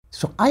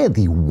So I had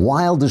the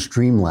wildest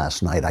dream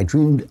last night. I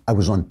dreamed I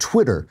was on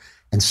Twitter,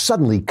 and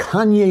suddenly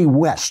Kanye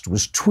West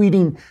was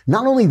tweeting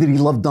not only that he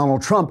loved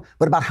Donald Trump,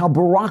 but about how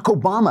Barack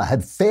Obama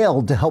had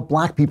failed to help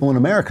black people in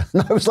America.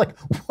 And I was like,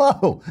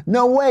 whoa,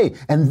 no way.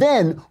 And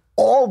then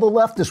all the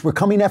leftists were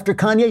coming after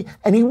Kanye,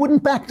 and he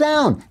wouldn't back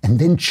down. And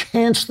then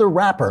Chance the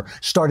Rapper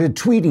started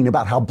tweeting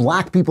about how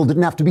black people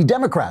didn't have to be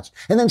Democrats.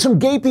 And then some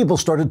gay people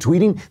started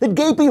tweeting that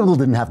gay people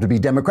didn't have to be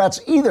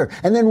Democrats either.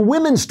 And then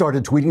women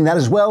started tweeting that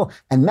as well.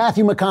 And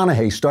Matthew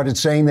McConaughey started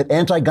saying that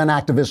anti-gun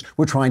activists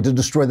were trying to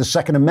destroy the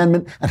Second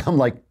Amendment. And I'm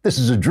like, this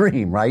is a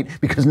dream, right?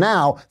 Because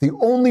now the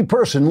only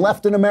person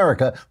left in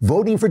America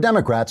voting for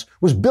Democrats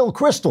was Bill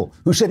Kristol,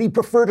 who said he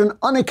preferred an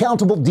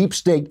unaccountable deep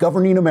state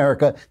governing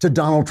America to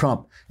Donald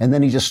Trump. And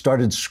then he just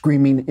started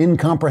screaming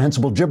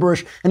incomprehensible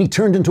gibberish, and he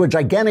turned into a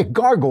gigantic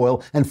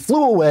gargoyle and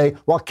flew away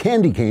while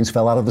candy canes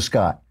fell out of the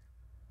sky.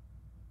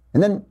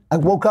 And then I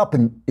woke up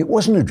and it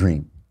wasn't a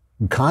dream.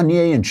 And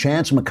Kanye and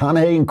Chance,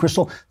 McConaughey and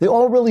Kristol, they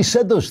all really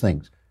said those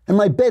things. And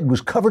my bed was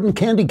covered in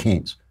candy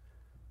canes.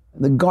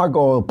 The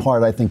gargoyle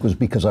part, I think, was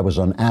because I was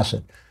on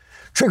acid.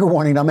 Trigger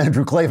warning, I'm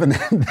Andrew Klavan,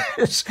 and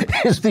this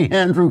is the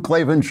Andrew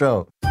Klavan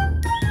Show.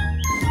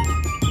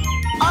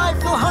 I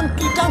feel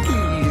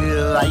hunky-dunky.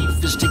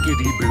 Life is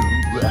tickety-boo.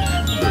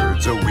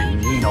 Birds are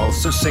winging,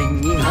 also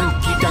singing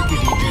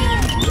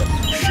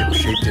hunky-dunky-doo.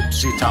 Ship-shape,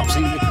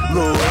 tipsy-topsy, the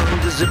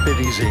world is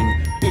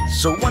zippity-zing.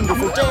 It's a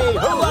wonderful day,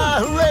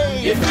 hurrah,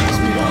 hooray! It makes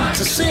me want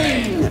to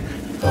sing.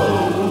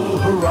 Oh,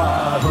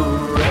 hurrah,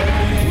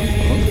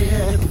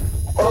 hooray!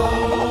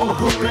 Oh,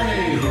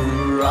 hooray,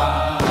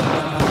 hurrah!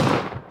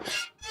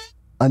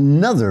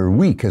 Another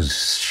week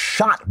has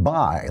shot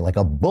by like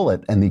a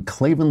bullet, and the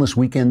Klavanless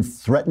weekend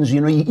threatens.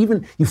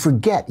 You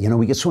forget,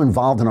 we get so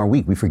involved in our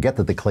week, we forget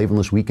that the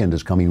Klavanless weekend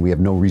is coming. We have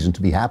no reason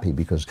to be happy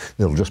because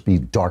it'll just be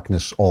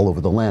darkness all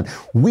over the land.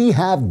 We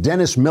have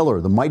Dennis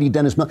Miller, the mighty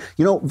Dennis Miller.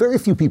 Very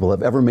few people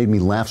have ever made me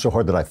laugh so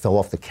hard that I fell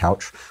off the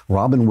couch.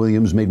 Robin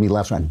Williams made me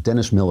laugh so hard.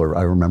 Dennis Miller,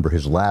 I remember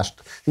his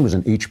last, I think it was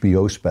an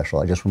HBO special.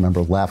 I just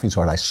remember laughing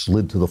so hard I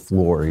slid to the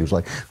floor. He was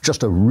like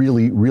just a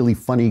really, really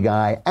funny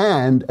guy,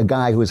 and a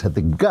guy who has had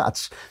the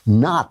guts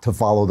not to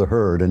follow the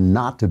herd and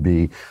not to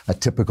be a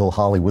typical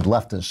Hollywood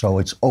leftist. So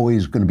it's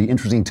always going to be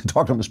interesting to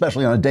talk to him,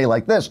 especially on a day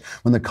like this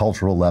when the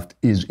cultural left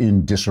is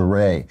in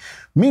disarray.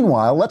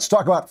 Meanwhile, let's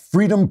talk about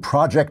Freedom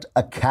Project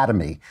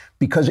Academy,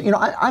 because,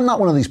 I'm not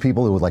one of these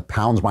people who like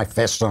pounds my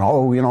fist and,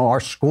 our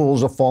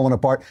schools are falling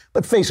apart.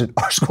 But face it,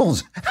 our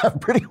schools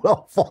have pretty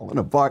well fallen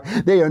apart.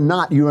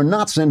 You are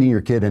not sending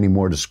your kid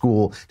anymore to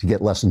school to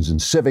get lessons in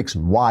civics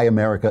and why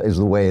America is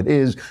the way it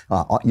is.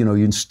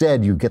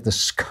 Instead, you get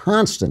this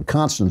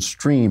constant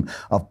stream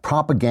of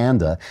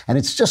propaganda. And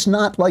it's just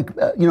not like,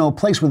 a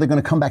place where they're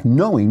going to come back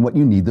knowing what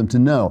you need them to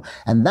know.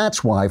 And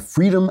that's why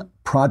Freedom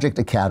Project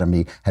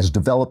Academy has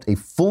developed a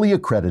fully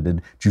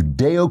accredited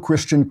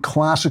Judeo-Christian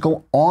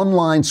classical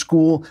online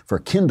school for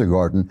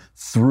kindergarten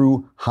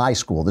through high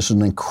school. This is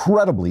an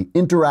incredibly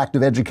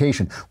interactive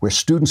education where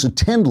students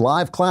attend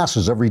live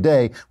classes every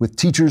day with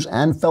teachers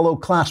and fellow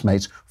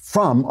classmates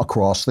from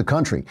across the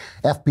country.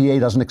 FPA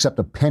doesn't accept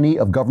a penny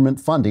of government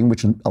funding,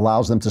 which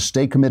allows them to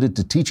stay committed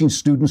to teaching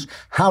students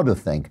how to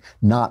think,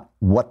 not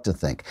what to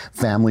think.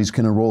 Families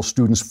can enroll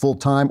students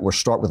full-time or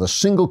start with a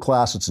single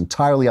class. It's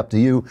entirely up to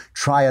you.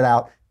 Try it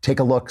out. Take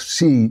a look,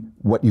 see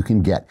what you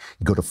can get.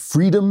 You go to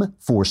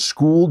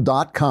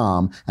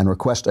freedomforschool.com and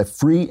request a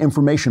free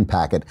information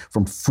packet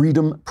from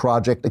Freedom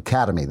Project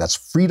Academy. That's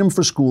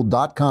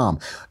freedomforschool.com.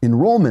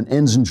 Enrollment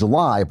ends in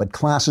July, but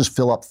classes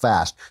fill up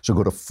fast. So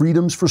go to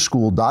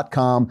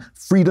freedomforschool.com,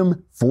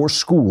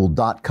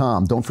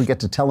 freedomforschool.com. Don't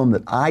forget to tell them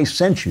that I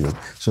sent you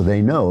so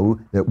they know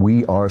that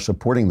we are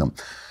supporting them.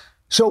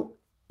 So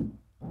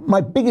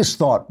my biggest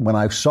thought when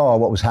I saw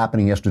what was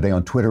happening yesterday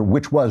on Twitter,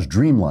 which was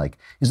dreamlike,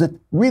 is that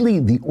really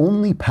the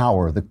only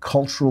power the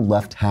cultural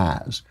left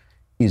has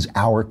is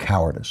our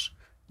cowardice.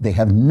 They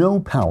have no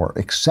power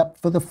except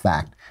for the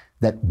fact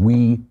that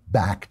we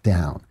back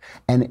down.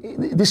 And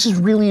this is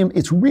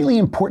it's really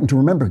important to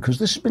remember because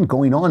this has been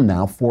going on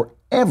now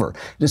forever.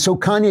 So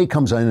Kanye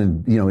comes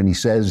in and he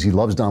says he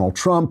loves Donald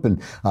Trump,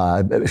 and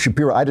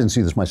Shapiro, I didn't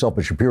see this myself,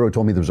 but Shapiro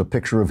told me there was a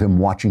picture of him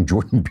watching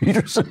Jordan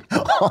Peterson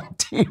on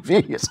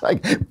TV. It's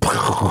like,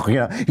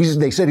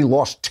 they said he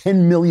lost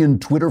 10 million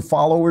Twitter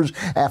followers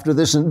after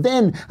this. And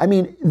then,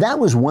 that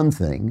was one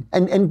thing.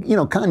 And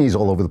Kanye's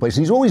all over the place.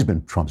 He's always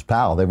been Trump's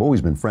pal. They've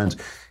always been friends.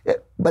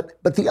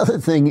 But the other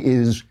thing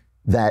is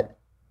that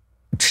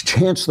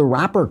Chance the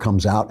Rapper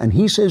comes out and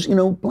he says,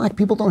 black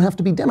people don't have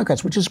to be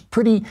Democrats, which is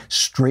pretty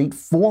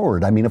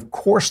straightforward. Of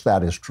course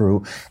that is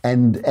true.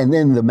 And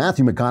then the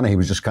Matthew McConaughey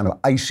was just kind of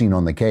icing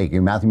on the cake.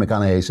 Matthew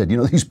McConaughey said,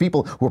 these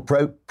people who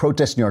are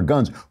protesting our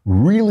guns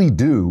really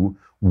do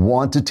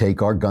want to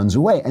take our guns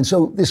away. And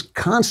so this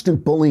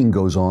constant bullying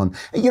goes on,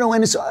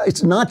 and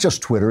it's not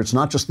just Twitter. It's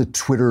not just the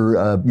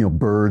Twitter,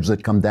 birds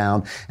that come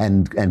down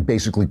and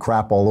basically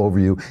crap all over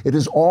you. It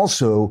is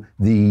also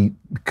the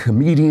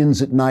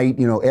comedians at night,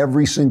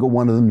 every single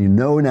one of them,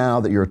 now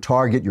that you're a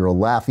target, you're a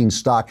laughing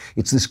stock.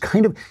 It's this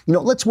kind of,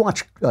 let's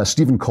watch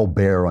Stephen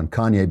Colbert on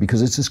Kanye,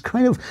 because it's this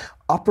kind of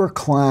upper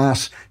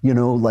class,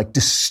 like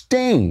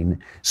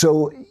disdain.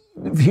 So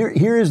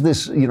here is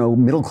this,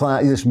 middle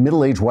class, this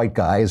middle-aged white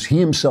guy, as he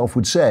himself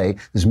would say,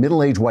 this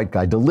middle-aged white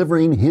guy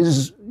delivering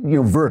his,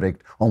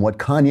 verdict on what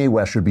Kanye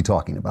West should be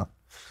talking about.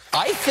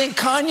 I think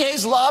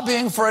Kanye's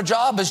lobbying for a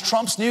job as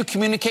Trump's new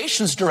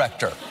communications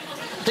director.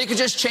 He could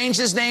just change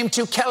his name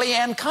to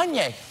Kellyanne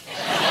Kanye.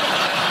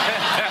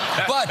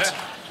 But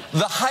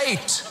the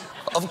height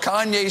of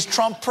Kanye's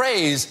Trump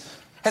praise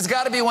has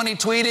got to be when he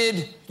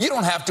tweeted, "You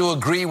don't have to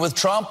agree with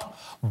Trump,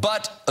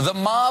 but the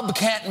mob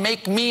can't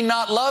make me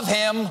not love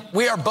him.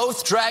 We are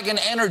both dragon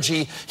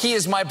energy. He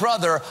is my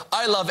brother.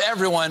 I love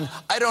everyone.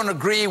 I don't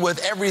agree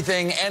with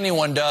everything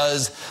anyone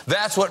does.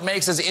 That's what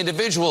makes us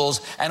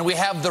individuals, and we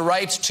have the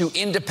right to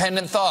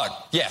independent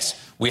thought." Yes,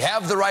 we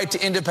have the right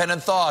to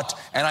independent thought,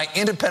 and I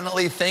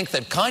independently think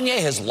that Kanye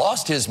has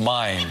lost his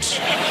mind.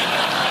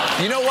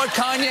 You know what,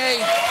 Kanye?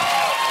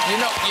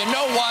 You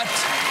know what?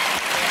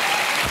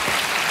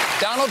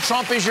 Donald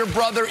Trump is your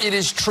brother. It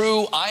is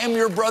true. I am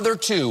your brother,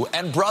 too.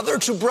 And brother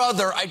to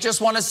brother, I just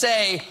want to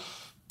say,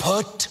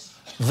 put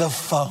the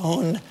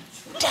phone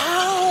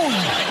down.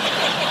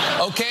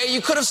 Okay?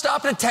 You could have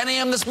stopped at 10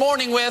 a.m. this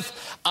morning with,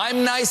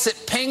 "I'm nice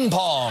at ping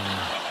pong."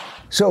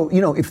 So,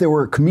 if there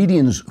were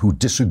comedians who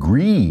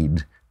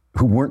disagreed,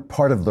 who weren't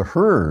part of the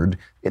herd,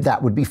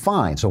 that would be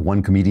fine. So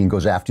one comedian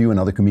goes after you,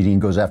 another comedian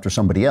goes after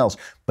somebody else.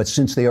 But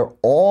since they are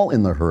all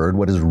in the herd,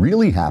 what has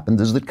really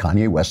happened is that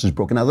Kanye West has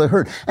broken out of the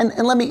herd. And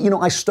let me,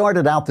 I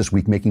started out this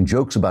week making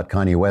jokes about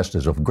Kanye West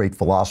as a great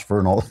philosopher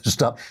and all this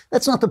stuff.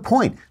 That's not the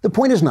point. The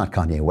point is not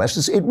Kanye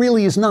West. It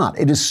really is not.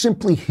 It is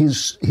simply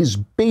his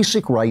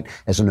basic right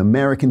as an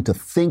American to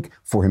think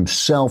for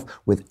himself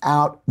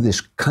without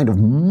this kind of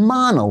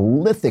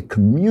monolithic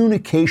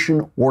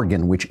communication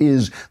organ, which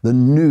is the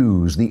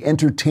news, the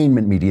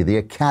entertainment media, the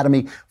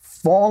academy,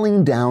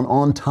 falling down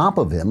on top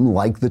of him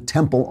like the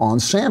temple on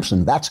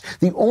Samson. That's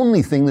the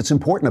only thing that's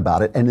important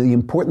about it. And the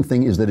important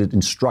thing is that it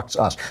instructs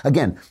us.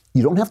 Again,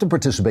 you don't have to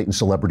participate in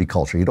celebrity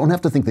culture. You don't have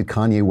to think that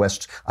Kanye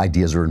West's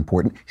ideas are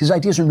important. His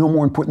ideas are no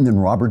more important than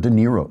Robert De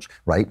Niro's,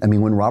 right? I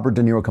mean, when Robert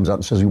De Niro comes out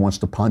and says he wants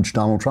to punch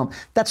Donald Trump,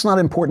 that's not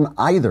important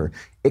either,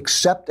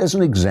 except as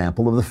an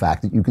example of the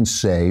fact that you can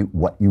say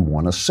what you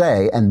want to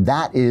say. And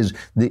that is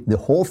the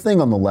whole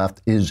thing on the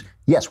left is,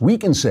 yes, we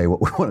can say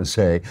what we want to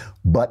say,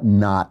 but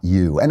not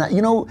you. And,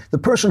 the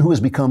person who has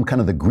become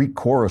kind of the Greek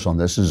chorus on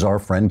this is our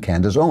friend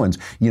Candace Owens.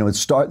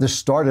 This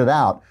started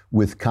out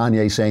with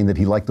Kanye saying that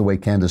he liked the way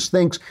Candace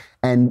thinks,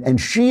 and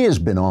she has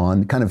been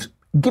on kind of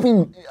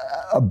giving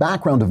a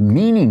background of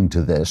meaning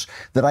to this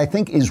that I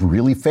think is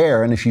really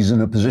fair, and she's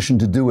in a position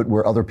to do it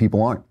where other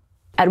people aren't.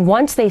 At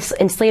once they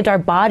enslaved our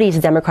bodies,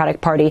 the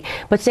Democratic Party,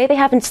 but today they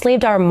have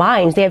enslaved our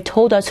minds. They have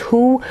told us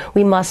who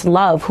we must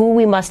love, who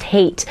we must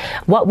hate,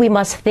 what we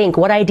must think,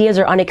 what ideas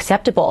are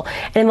unacceptable.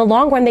 And in the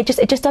long run, it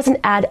just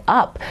doesn't add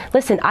up.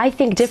 Listen, I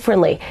think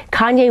differently.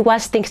 Kanye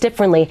West thinks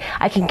differently.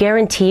 I can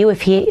guarantee you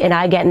if he and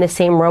I get in the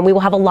same room, we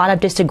will have a lot of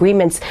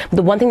disagreements. But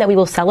the one thing that we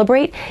will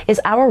celebrate is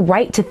our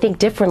right to think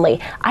differently.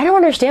 I don't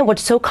understand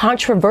what's so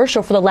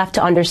controversial for the left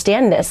to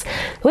understand this.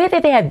 The way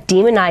that they have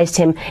demonized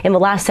him in the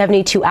last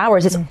 72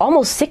 hours is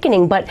almost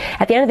sickening, but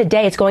at the end of the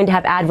day, it's going to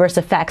have adverse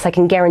effects. I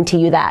can guarantee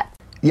you that.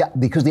 Yeah,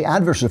 because the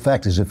adverse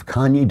effect is if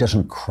Kanye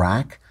doesn't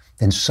crack,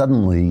 then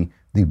suddenly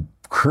the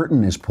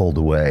curtain is pulled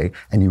away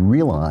and you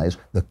realize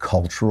the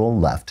cultural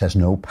left has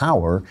no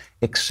power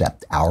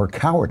except our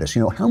cowardice.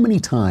 How many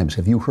times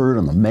have you heard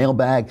on the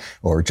mailbag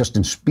or just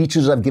in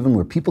speeches I've given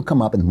where people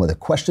come up and where the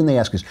question they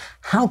ask is,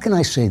 how can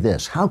I say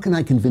this? How can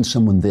I convince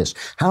someone this?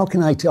 How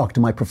can I talk to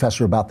my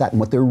professor about that?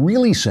 And what they're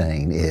really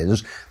saying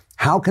is,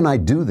 how can I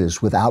do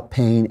this without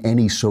paying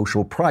any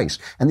social price?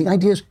 And the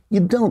idea is you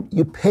don't.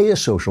 You pay a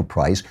social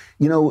price.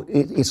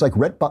 It's like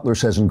Rhett Butler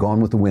says in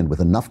Gone with the Wind, with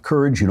enough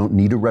courage, you don't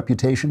need a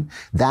reputation.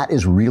 That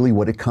is really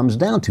what it comes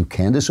down to.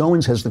 Candace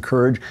Owens has the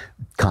courage.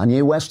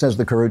 Kanye West has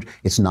the courage.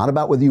 It's not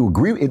about whether you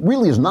agree. It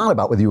really is not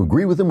about whether you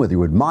agree with them, whether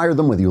you admire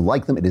them, whether you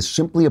like them. It is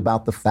simply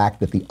about the fact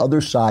that the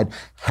other side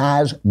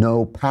has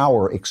no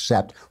power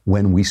except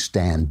when we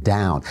stand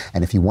down.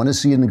 And if you want to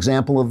see an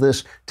example of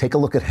this, take a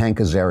look at Hank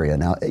Azaria.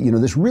 Now,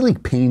 this really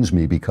pains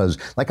me because,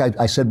 like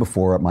I said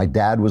before, my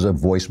dad was a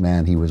voice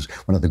man. He was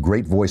one of the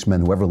great voice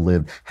men who ever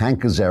lived.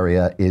 Hank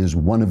Azaria is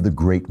one of the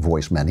great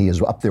voice men. He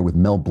is up there with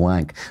Mel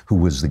Blanc, who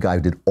was the guy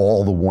who did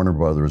all the Warner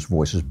Brothers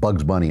voices,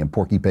 Bugs Bunny and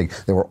Porky Pig.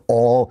 They were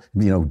all,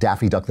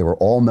 Daffy Duck. They were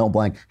all Mel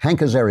Blanc.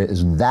 Hank Azaria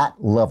is that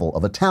level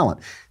of a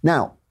talent.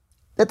 Now,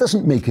 That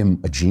doesn't make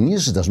him a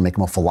genius. It doesn't make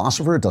him a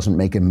philosopher. It doesn't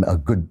make him a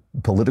good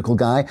political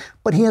guy.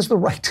 But he has the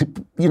right to,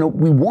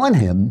 we want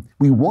him.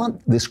 We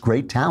want this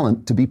great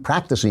talent to be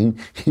practicing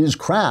his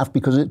craft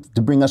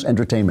to bring us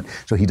entertainment.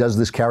 So he does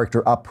this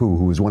character Apu,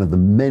 who is one of the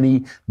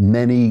many,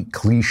 many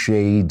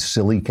cliched,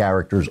 silly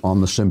characters on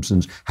The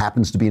Simpsons,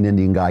 happens to be an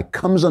Indian guy,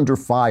 comes under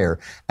fire.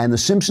 And The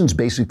Simpsons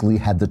basically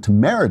had the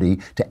temerity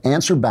to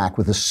answer back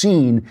with a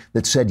scene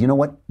that said, you know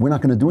what, we're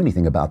not going to do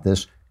anything about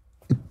this.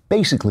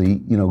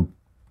 Basically,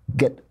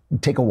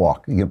 take a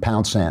walk,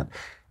 pound sand.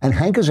 And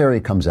Hank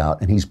Azaria comes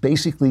out, and he's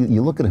basically,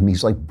 you look at him,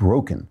 he's like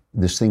broken.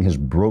 This thing has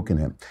broken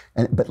him.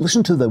 But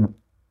listen to the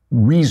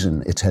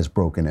reason it has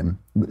broken him.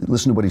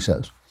 Listen to what he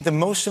says. The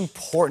most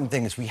important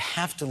thing is we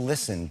have to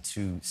listen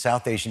to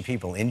South Asian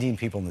people, Indian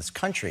people in this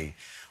country,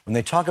 when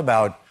they talk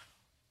about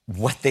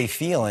what they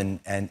feel and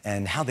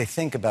how they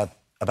think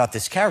about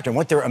this character and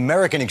what their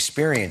American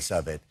experience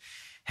of it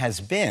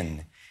has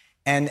been.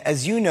 And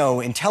as you know,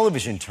 in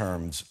television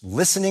terms,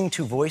 listening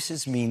to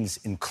voices means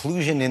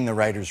inclusion in the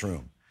writer's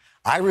room.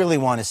 I really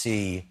want to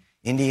see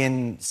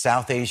Indian,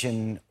 South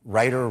Asian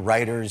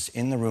writers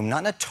in the room,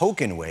 not in a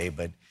token way,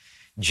 but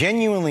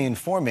genuinely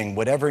informing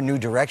whatever new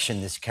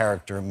direction this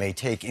character may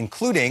take,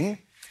 including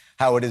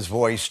how it is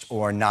voiced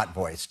or not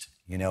voiced.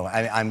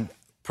 I'm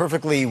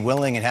perfectly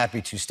willing and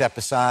happy to step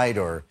aside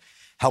or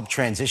help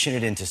transition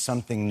it into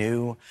something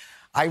new.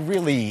 I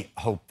really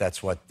hope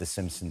that's what The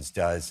Simpsons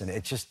does, and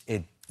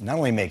it not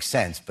only makes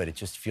sense, but it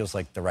just feels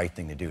like the right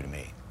thing to do to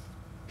me.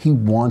 He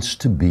wants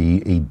to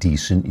be a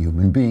decent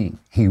human being.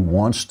 He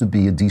wants to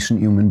be a decent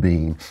human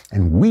being.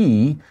 And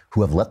we, who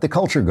have let the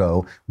culture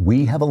go,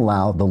 we have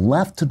allowed the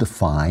left to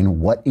define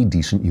what a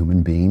decent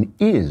human being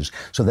is.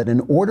 So that in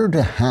order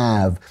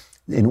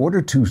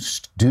to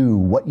do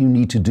what you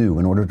need to do,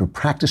 in order to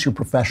practice your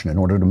profession, in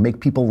order to make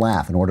people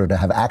laugh, in order to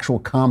have actual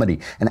comedy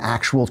and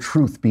actual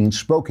truth being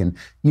spoken,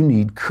 you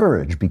need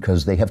courage,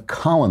 because they have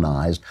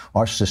colonized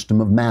our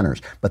system of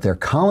manners. But their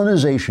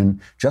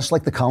colonization, just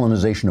like the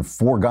colonization of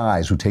 4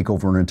 guys who take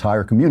over an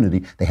entire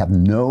community, they have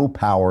no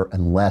power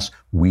unless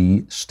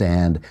we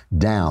stand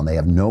down. They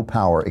have no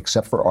power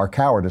except for our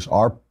cowardice,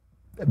 our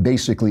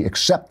basically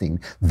accepting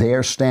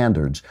their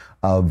standards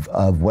of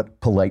what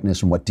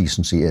politeness and what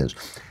decency is.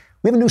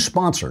 We have a new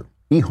sponsor,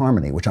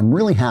 eHarmony, which I'm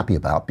really happy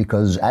about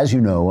because, as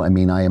you know,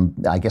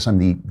 I guess I'm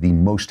the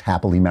most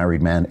happily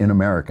married man in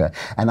America.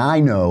 And I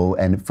know,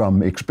 and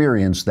from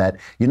experience, that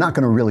you're not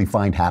going to really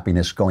find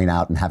happiness going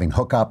out and having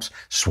hookups,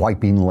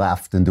 swiping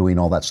left and doing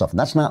all that stuff. And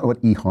that's not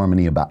what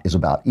eHarmony is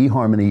about.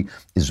 eHarmony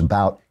is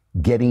about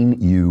getting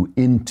you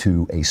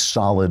into a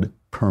solid,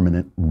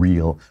 permanent,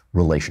 real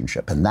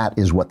relationship. And that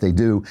is what they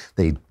do.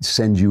 They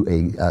send you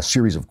a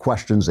series of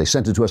questions. They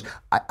sent it to us.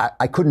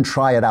 I couldn't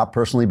try it out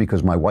personally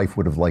because my wife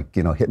would have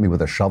hit me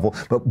with a shovel.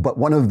 But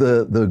one of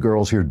the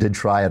girls here did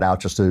try it out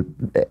just to,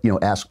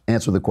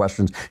 answer the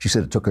questions. She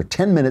said it took her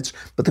 10 minutes,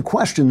 but the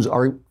questions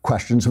are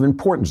questions of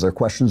importance. They're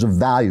questions of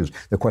values.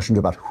 They're questions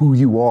about who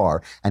you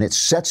are. And it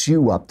sets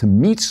you up to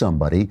meet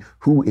somebody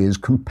who is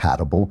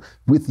compatible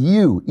with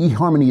you.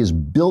 eHarmony is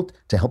built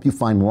to help you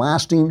find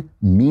lasting,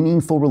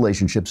 meaningful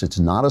relationships. It's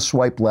not a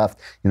swipe left,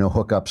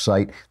 hookup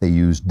site. They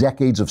use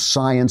decades of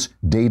science,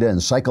 data,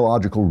 and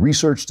psychological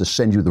research to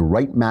send you the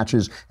right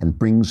matches and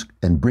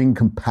bring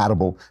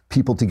compatible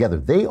people together.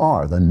 They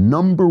are the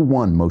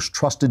 #1 most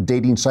trusted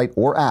dating site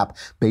or app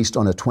based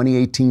on a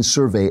 2018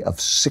 survey of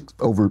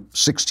over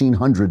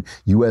 1,600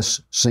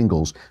 U.S.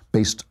 singles,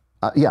 based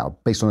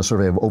on a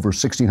survey of over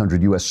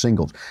 1,600 U.S.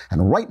 singles.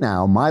 And right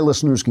now, my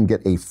listeners can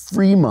get a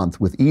free month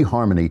with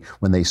eHarmony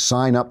when they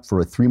sign up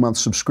for a 3-month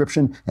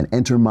subscription and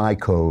enter my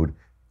code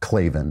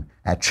Klavan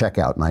at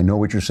checkout. And I know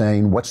what you're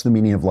saying. What's the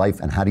meaning of life,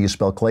 and how do you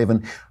spell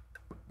Klavan?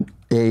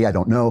 A, I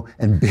don't know,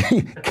 and B,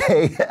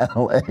 Klavan,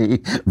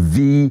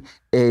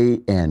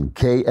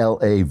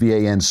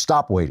 Klavan.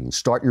 Stop waiting.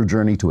 Start your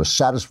journey to a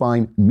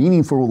satisfying,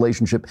 meaningful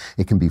relationship.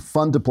 It can be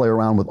fun to play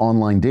around with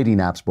online dating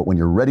apps, but when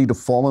you're ready to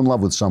fall in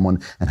love with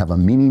someone and have a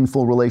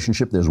meaningful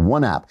relationship, there's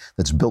one app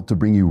that's built to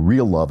bring you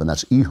real love, and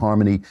that's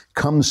eHarmony.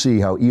 Come see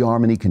how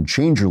eHarmony can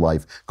change your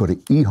life. Go to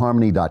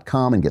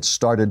eHarmony.com and get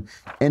started.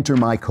 Enter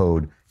my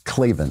code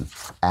Klavan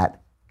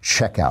at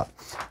checkout.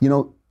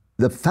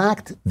 The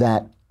fact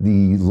that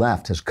the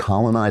left has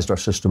colonized our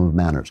system of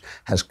manners,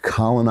 has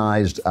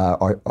colonized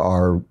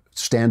our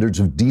standards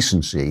of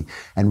decency,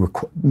 and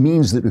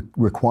means that it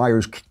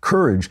requires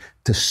courage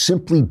to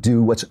simply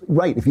do what's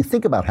right. If you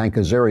think about Hank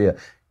Azaria,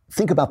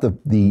 think about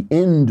the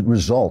end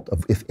result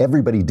of if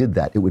everybody did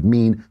that. It would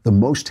mean the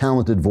most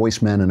talented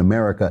voice man in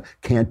America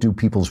can't do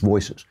people's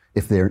voices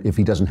if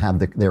he doesn't have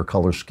their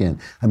color skin.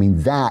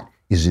 That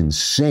is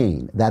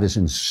insane. That is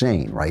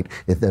insane, right?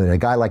 If a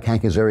guy like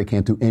Hank Azaria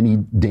can't do any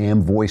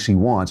damn voice he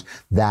wants,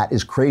 that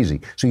is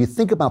crazy. So you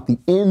think about the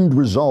end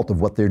result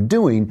of what they're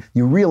doing,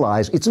 you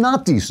realize it's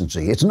not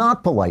decency, it's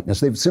not politeness.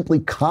 They've simply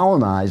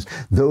colonized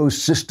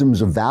those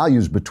systems of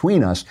values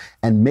between us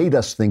and made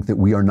us think that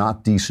we are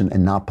not decent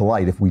and not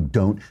polite if we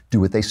don't do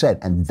what they said.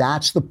 And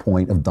that's the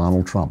point of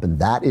Donald Trump. And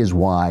that is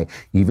why,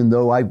 even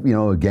though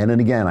again and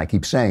again, I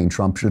keep saying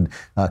Trump should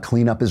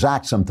clean up his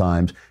act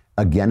sometimes,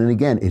 again and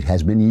again, it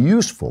has been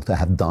useful to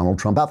have Donald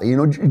Trump out there. You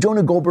know,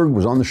 Jonah Goldberg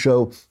was on the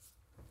show,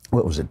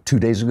 what was it, 2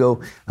 days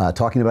ago,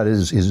 talking about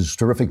his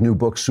terrific new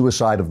book,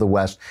 Suicide of the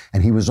West.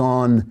 And he was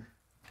on,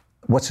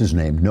 what's his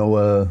name?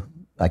 Noah,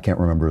 I can't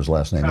remember his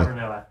last name. Trevor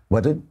Noah.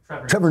 What did?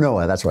 Trevor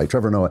Noah, that's right,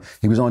 Trevor Noah.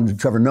 He was on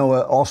Trevor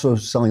Noah also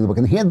selling the book.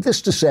 And he had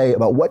this to say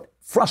about what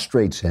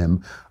frustrates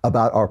him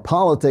about our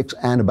politics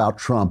and about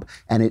Trump.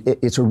 And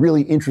it's a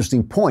really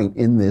interesting point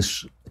in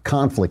this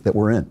conflict that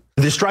we're in.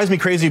 This drives me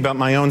crazy about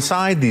my own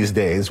side these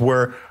days,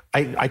 where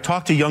I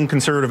talk to young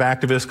conservative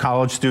activists,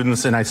 college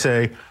students, and I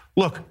say,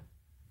 look,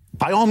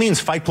 by all means,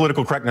 fight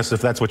political correctness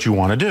if that's what you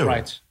want to do.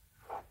 Right.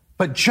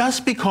 But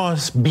just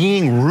because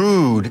being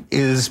rude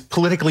is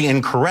politically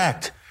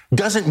incorrect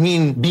doesn't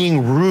mean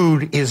being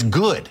rude is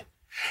good.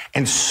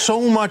 And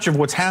so much of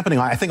what's happening,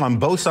 I think, on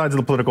both sides of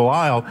the political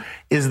aisle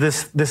is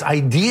this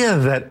idea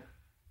that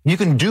you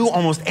can do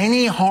almost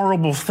any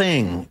horrible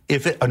thing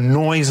if it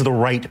annoys the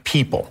right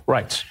people.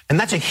 Right. And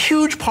that's a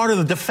huge part of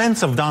the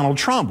defense of Donald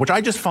Trump, which I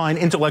just find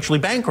intellectually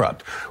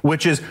bankrupt,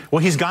 which is, well,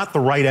 he's got the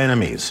right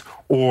enemies,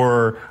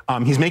 or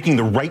he's making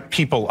the right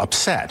people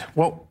upset.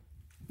 Well,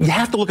 you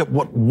have to look at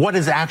what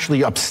is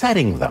actually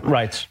upsetting them.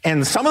 Right.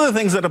 And some of the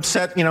things that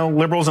upset,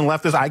 liberals and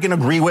leftists, I can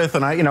agree with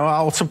and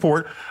I'll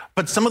support.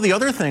 But some of the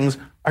other things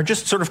are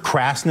just sort of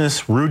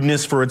crassness,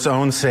 rudeness for its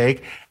own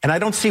sake. And I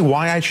don't see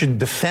why I should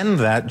defend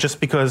that just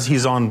because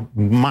he's on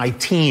my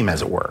team,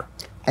 as it were.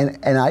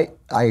 And I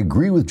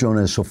agree with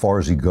Jonah so far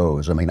as he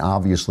goes. I mean,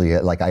 obviously,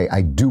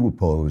 I do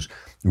oppose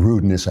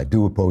rudeness. I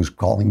do oppose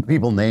calling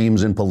people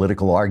names in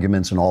political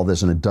arguments and all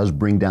this. And it does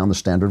bring down the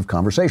standard of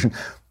conversation.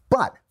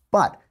 But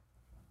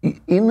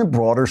in the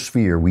broader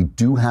sphere, we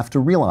do have to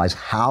realize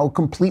how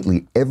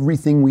completely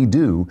everything we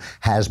do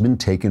has been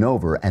taken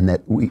over, and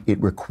that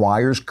it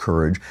requires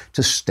courage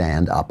to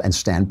stand up and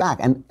stand back.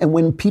 And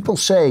when people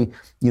say,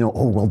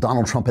 oh, well,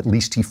 Donald Trump, at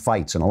least he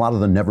fights, and a lot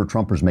of the never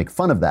Trumpers make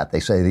fun of that. They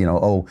say,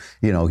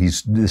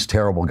 he's this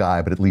terrible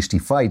guy, but at least he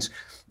fights.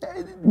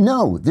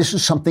 No, this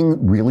is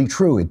something really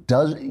true. It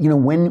does,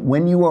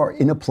 when you are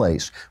in a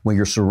place where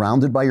you're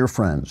surrounded by your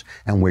friends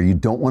and where you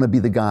don't want to be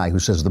the guy who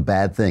says the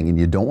bad thing, and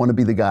you don't want to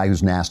be the guy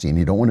who's nasty, and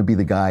you don't want to be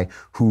the guy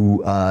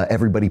who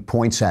everybody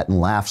points at and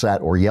laughs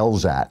at or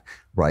yells at,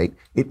 right?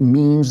 It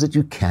means that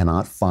you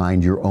cannot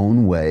find your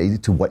own way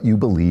to what you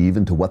believe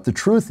and to what the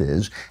truth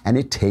is. And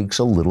it takes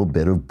a little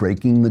bit of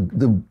breaking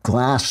the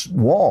glass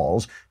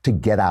walls to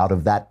get out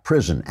of that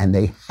prison. And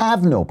they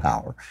have no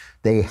power.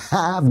 They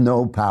have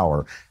no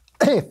power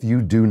if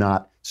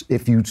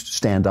you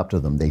stand up to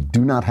them. They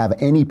do not have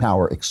any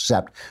power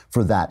except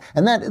for that.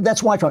 And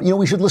that's why Trump,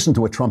 we should listen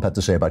to what Trump had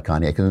to say about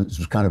Kanye, because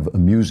it's kind of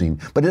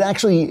amusing. But it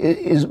actually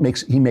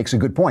he makes a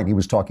good point. He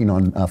was talking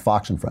on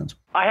Fox and Friends.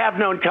 I have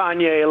known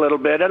Kanye a little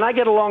bit, and I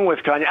get along with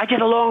Kanye. I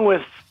get along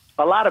with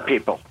a lot of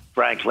people,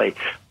 frankly.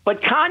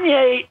 But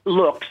Kanye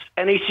looks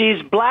and he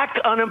sees black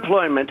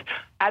unemployment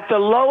at the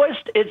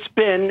lowest it's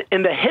been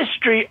in the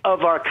history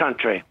of our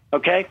country,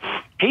 okay?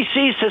 He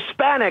sees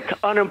Hispanic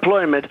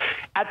unemployment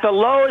at the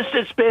lowest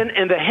it's been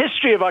in the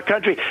history of our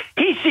country.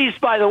 He sees,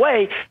 by the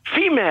way,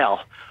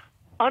 female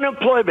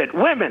unemployment,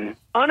 women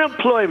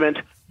unemployment,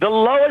 the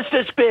lowest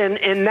it's been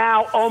in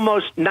now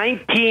almost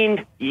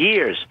 19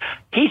 years.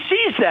 He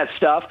sees that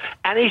stuff,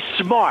 and he's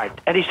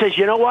smart. And he says,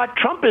 you know what?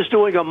 Trump is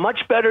doing a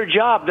much better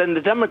job than the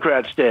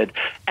Democrats did.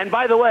 And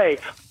by the way,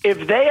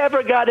 if they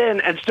ever got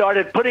in and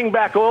started putting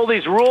back all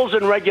these rules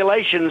and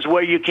regulations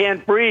where you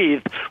can't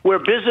breathe, where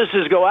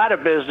businesses go out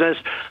of business,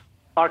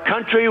 our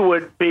country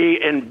would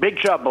be in big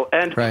trouble.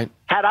 And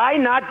had I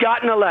not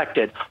gotten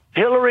elected,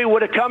 Hillary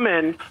would have come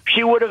in.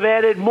 She would have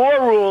added more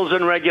rules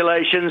and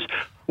regulations.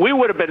 We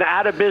would have been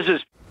out of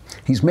business.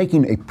 He's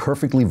making a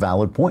perfectly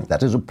valid point.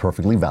 That is a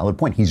perfectly valid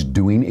point. He's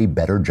doing a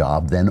better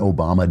job than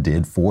Obama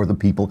did for the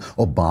people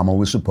Obama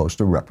was supposed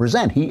to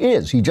represent. He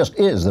is. He just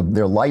is.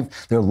 Their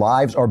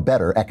lives are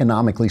better,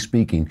 economically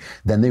speaking,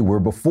 than they were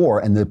before.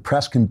 And the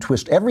press can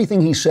twist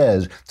everything he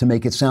says to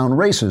make it sound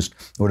racist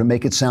or to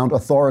make it sound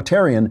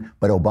authoritarian.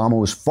 But Obama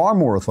was far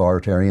more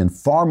authoritarian,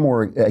 far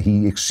more.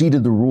 He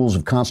exceeded the rules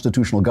of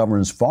constitutional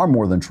governance far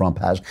more than Trump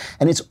has.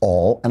 And it's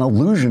all an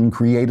illusion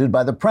created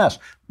by the press.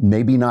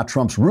 Maybe not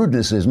Trump's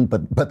rudeness isn't,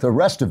 but the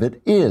rest of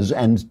it is.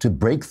 And to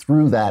break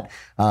through that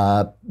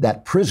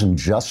prison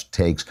just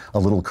takes a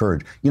little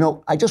courage.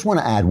 I just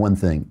want to add one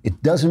thing.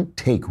 It doesn't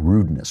take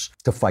rudeness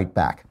to fight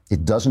back.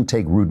 It doesn't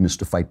take rudeness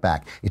to fight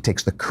back. It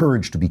takes the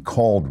courage to be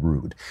called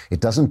rude. It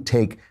doesn't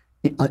take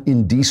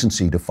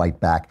indecency to fight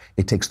back.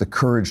 It takes the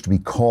courage to be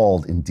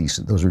called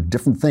indecent. Those are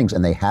different things,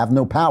 and they have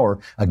no power.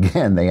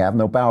 Again, they have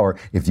no power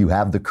if you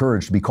have the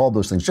courage to be called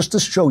those things. Just to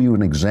show you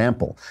an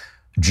example,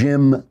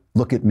 Jim,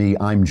 look at me,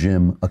 I'm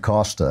Jim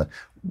Acosta,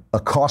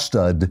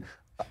 accosted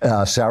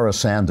Sarah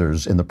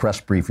Sanders in the press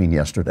briefing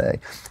yesterday.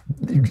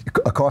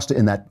 Acosta,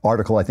 in that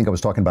article, I think I was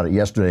talking about it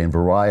yesterday in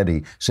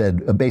Variety,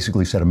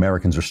 basically said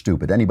Americans are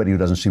stupid. Anybody who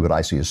doesn't see what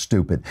I see is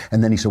stupid.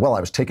 And then he said, well, I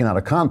was taken out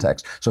of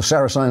context. So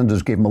Sarah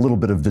Sanders gave him a little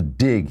bit of the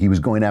dig. He was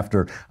going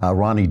after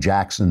Ronnie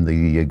Jackson,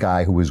 the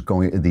guy who was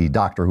the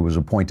doctor who was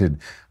appointed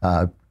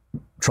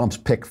Trump's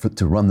pick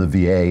to run the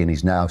VA, and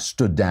he's now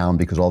stood down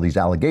because all these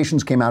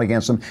allegations came out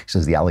against him. He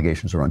says the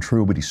allegations are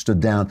untrue, but he stood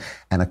down.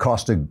 And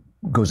Acosta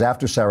goes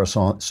after Sarah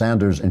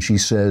Sanders, and she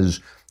says,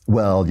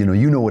 well,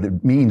 you know what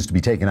it means to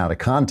be taken out of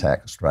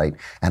context, right?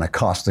 And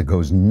Acosta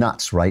goes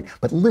nuts, right?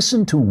 But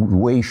listen to the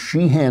way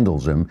she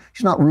handles him.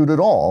 She's not rude at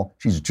all.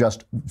 She's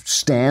just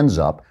stands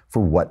up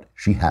for what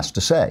she has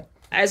to say.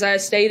 As I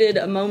stated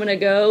a moment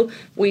ago,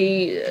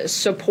 we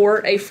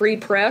support a free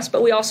press,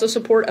 but we also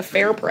support a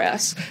fair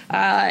press.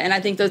 And I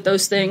think that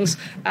those things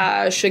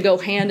should go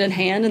hand in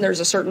hand, and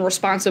there's a certain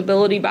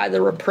responsibility by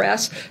the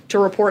press to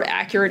report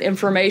accurate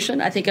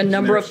information. I think a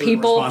number of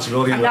people,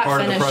 I'm not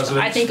finished.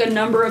 I think a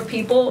number of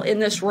people in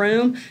this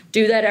room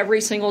do that every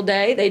single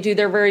day. They do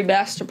their very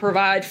best to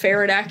provide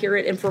fair and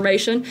accurate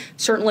information.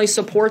 Certainly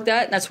support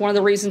that. And that's one of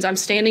the reasons I'm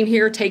standing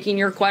here taking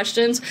your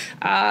questions,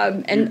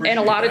 and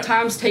a lot of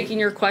times taking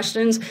your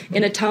questions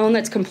in a tone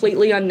that's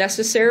completely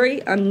unnecessary,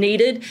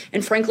 unneeded,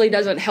 and frankly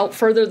doesn't help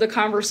further the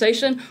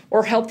conversation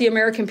or help the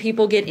American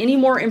people get any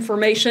more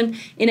information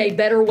in a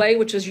better way,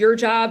 which is your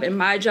job and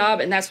my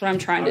job, and that's what I'm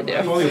trying to do.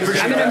 I'm going to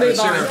move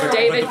on.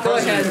 David, go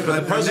ahead.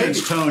 The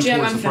president's tone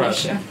Jim, towards the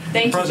press.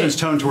 Thank you. The president's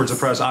tone towards the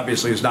press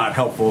obviously is not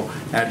helpful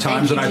at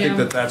times, and I think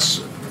that that's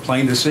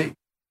plain to see.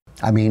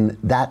 I mean,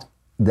 that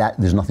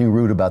there's nothing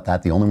rude about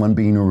that. The only one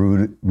being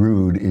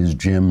rude is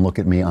Jim. Look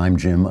at me, I'm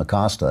Jim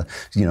Acosta.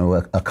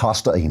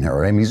 Acosta,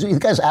 I mean, the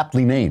guy's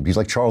aptly named. He's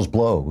like Charles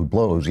Blow, who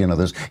blows.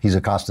 He's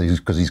Acosta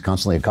because he's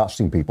constantly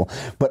accosting people.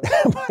 But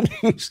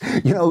he's,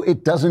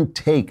 it doesn't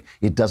take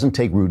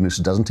rudeness.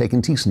 It doesn't take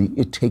indecency.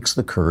 It takes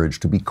the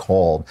courage to be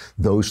called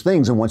those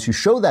things. And once you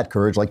show that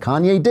courage, like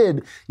Kanye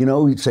did,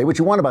 say what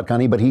you want about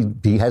Kanye, but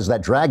he has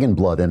that dragon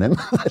blood in him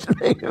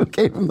that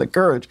gave him the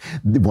courage.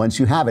 Once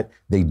you have it,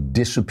 they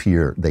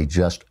disappear. They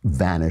just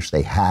vanish.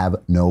 They have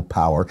no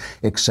power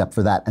except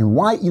for that. And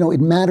why,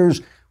 it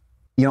matters.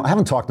 I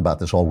haven't talked about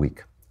this all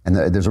week, and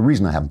there's a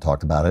reason I haven't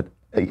talked about it.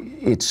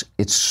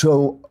 It's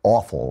so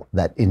awful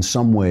that in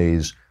some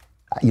ways,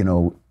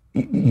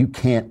 you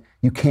can't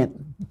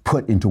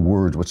put into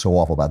words what's so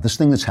awful about it. This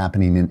thing that's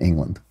happening in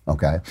England.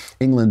 Okay,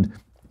 England,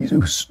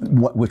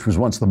 which was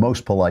once the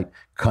most polite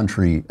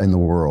country in the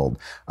world.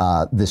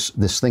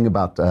 This thing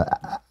about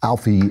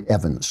Alfie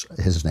Evans,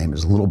 his name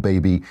is, a little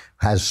baby,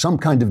 has some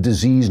kind of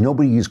disease.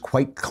 Nobody is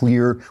quite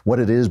clear what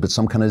it is, but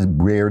some kind of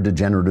rare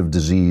degenerative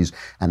disease.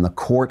 And the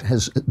court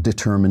has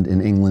determined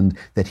in England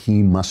that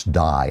he must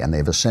die. And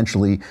they've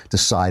essentially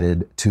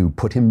decided to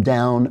put him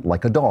down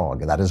like a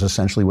dog. That is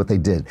essentially what they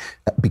did.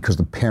 Because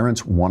the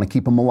parents want to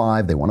keep him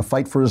alive. They want to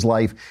fight for his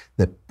life.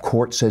 The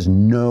court says,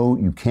 no,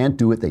 you can't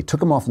do it. They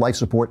took him off life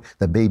support.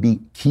 The baby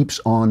keeps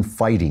on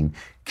fighting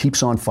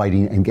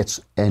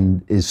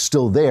and is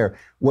still there.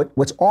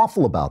 What's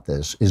awful about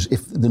this is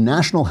if the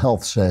national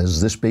health says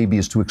this baby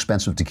is too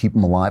expensive to keep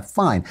him alive,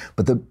 fine.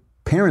 But the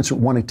parents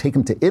want to take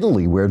him to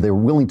Italy where they're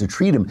willing to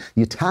treat him.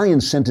 The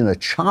Italians sent in a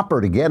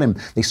chopper to get him.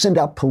 They send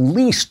out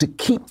police to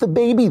keep the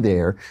baby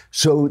there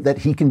so that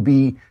he can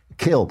be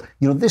killed.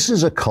 This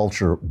is a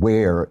culture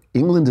where,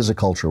 England is a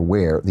culture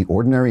where the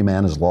ordinary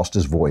man has lost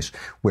his voice,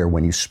 where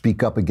when you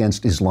speak up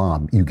against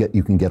Islam, you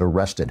can get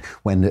arrested.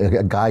 When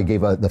a guy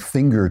gave the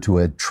finger to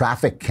a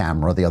traffic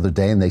camera the other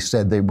day and they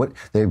said they're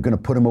going to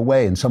put him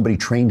away, and somebody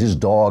trained his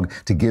dog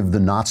to give the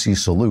Nazi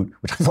salute,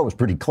 which I thought was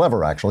pretty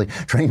clever actually,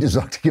 trained his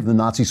dog to give the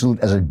Nazi salute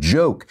as a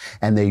joke,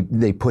 and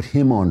they put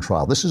him on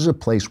trial. This is a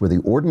place where the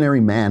ordinary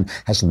man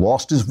has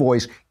lost his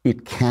voice.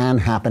 It can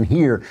happen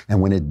here.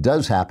 And when it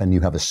does happen,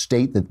 you have a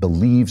state that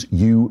believes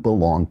you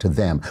belong to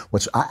them.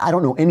 I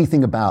don't know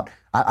anything about,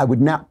 I would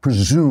not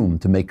presume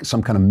to make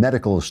some kind of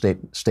medical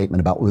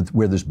statement about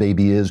where this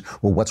baby is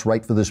or what's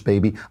right for this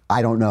baby.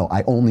 I don't know.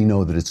 I only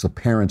know that it's the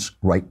parents'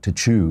 right to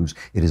choose.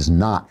 It is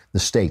not the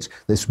state's.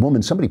 This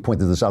woman, somebody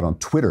pointed this out on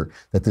Twitter,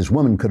 that this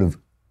woman could have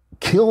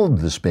killed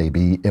this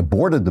baby,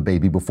 aborted the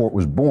baby before it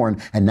was born,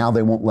 and now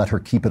they won't let her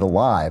keep it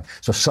alive.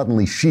 So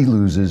suddenly she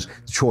loses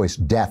the choice.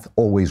 Death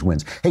always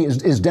wins. Hey,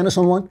 is Dennis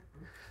on the line?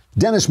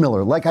 Dennis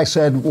Miller, like I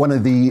said, one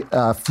of the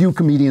few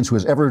comedians who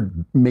has ever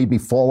made me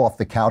fall off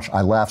the couch.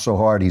 I laugh so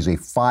hard. He's a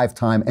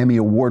 5-time Emmy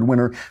Award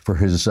winner for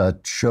his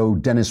show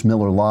Dennis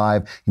Miller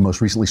Live. He most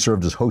recently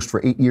served as host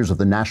for 8 years of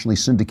the nationally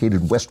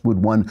syndicated Westwood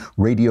One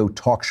radio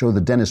talk show,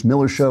 The Dennis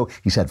Miller Show.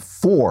 He's had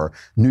 4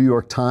 New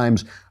York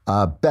Times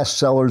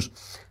bestsellers.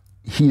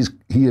 He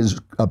is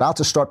about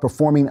to start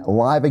performing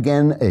live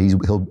again.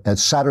 He'll at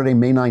Saturday,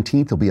 May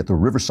 19th, he'll be at the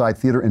Riverside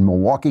Theater in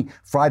Milwaukee.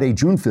 Friday,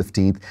 June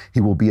 15th, he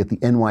will be at the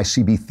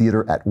NYCB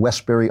Theater at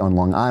Westbury on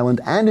Long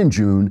Island. And in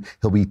June,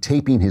 he'll be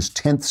taping his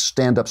 10th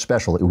stand-up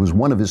special. It was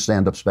one of his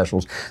stand-up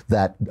specials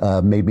that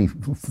made me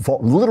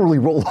literally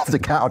roll off the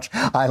couch.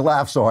 I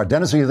laughed so hard.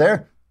 Dennis, are you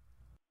there?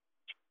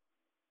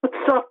 What's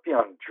up,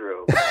 young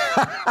Drew?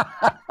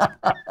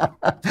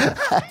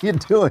 How you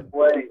doing?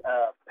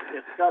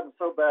 It's gotten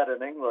so bad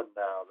in England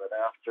now that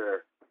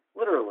after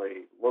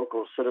literally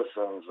local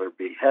citizens are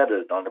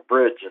beheaded on a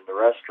bridge in the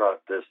restaurant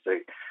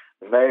district,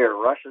 the mayor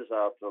rushes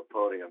out to the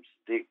podium,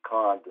 Sadiq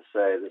Khan, to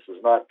say this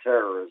is not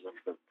terrorism,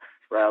 but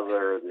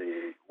rather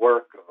the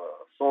work of a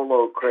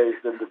solo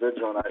crazed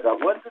individual. And I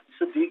thought, when did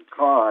Sadiq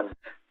Khan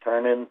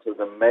turn into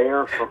the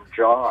mayor from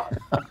Jaws?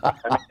 I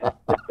mean,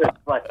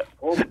 it's like,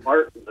 oh,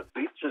 Martin, the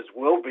beaches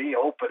will be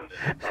open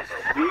this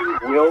summer.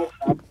 We will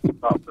have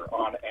summer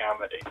on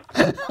Amity.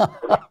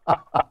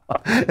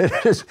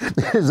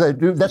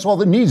 That's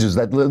all it needs is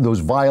those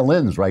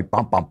violins, right?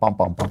 Bum, bum, bum,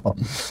 bum, bum,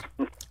 bum.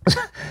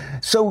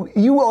 So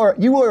you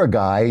are a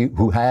guy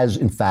who has,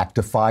 in fact,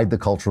 defied the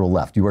cultural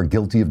left. You are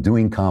guilty of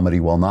doing comedy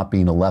while not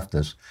being a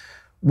leftist.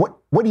 What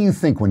do you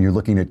think when you're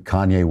looking at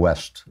Kanye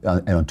West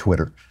on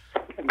Twitter?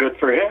 Good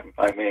for him.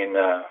 I mean,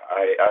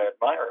 I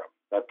admire him.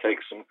 That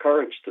takes some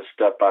courage to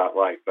step out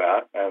like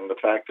that. And the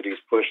fact that he's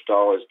pushed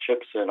all his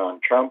chips in on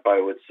Trump, I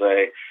would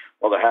say,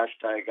 well, the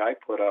hashtag I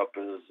put up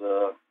is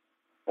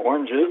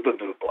orange is the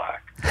new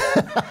black.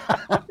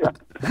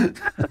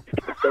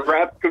 The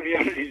rap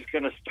community is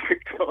going to start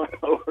going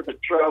over to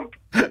Trump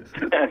and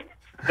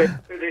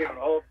they're an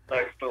old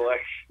next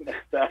election at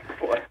that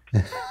point.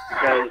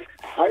 Because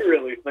I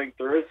really think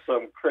there is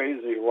some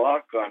crazy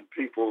lock on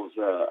people's.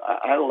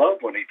 I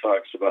love when he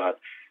talks about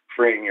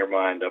freeing your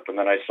mind up. And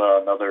then I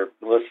saw another.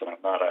 Listen,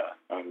 I'm not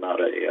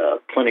a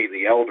Pliny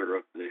the Elder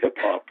of the hip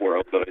hop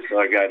world, but I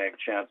saw a guy named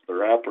Chance the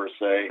Rapper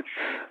say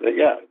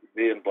that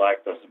being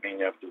black doesn't mean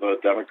you have to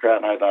vote Democrat.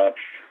 And I thought,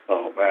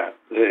 oh man,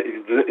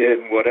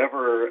 in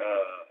whatever.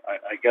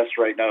 I guess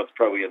right now it's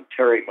probably in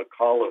Terry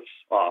McAuliffe's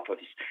office,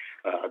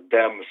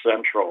 Dem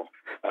Central.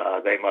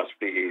 They must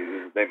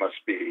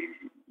be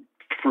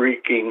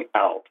freaking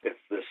out if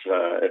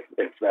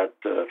that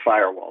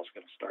firewall is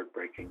going to start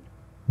breaking.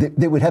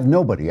 They would have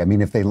nobody. I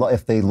mean, if they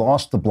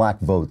lost the black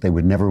vote, they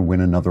would never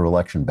win another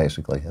election.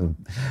 Basically,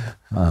 listen.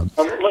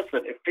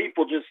 If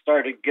people just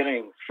started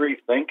getting free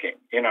thinking,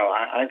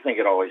 I think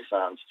it always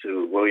sounds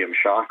to William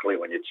Shockley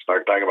when you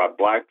start talking about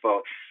black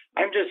vote.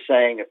 I'm just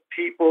saying,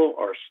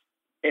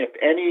 if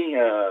any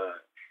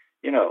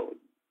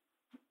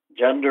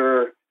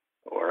gender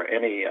or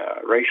any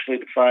racially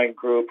defined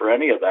group or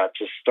any of that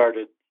just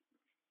started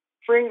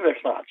freeing their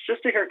thoughts,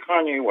 just to hear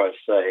Kanye West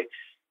say,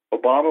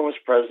 Obama was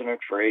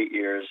president for 8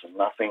 years and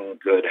nothing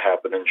good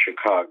happened in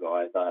Chicago.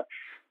 I thought,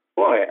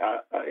 boy,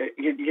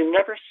 you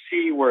never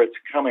see where it's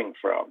coming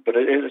from, but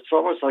it's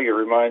almost like it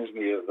reminds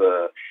me of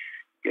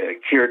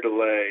Keir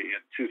Delay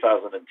in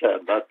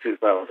 2010, not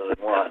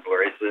 2001,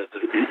 where he says,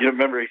 you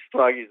remember he's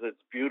talking, he says,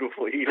 it's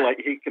beautiful. He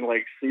can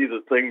see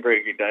the thing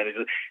breaking down. He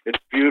says, it's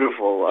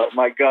beautiful. Oh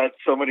my God,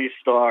 so many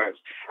stars.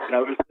 And I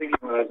was thinking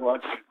when I was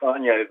watching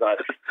Kanye, I thought,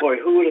 boy,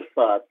 who would have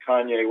thought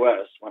Kanye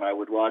West, when I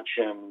would watch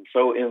him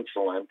so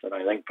insolent and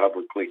I think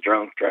publicly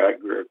drunk,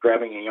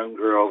 grabbing a young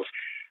girl's,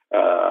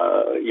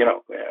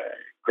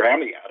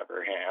 Grammy out of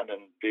her hand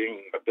and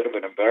being a bit of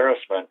an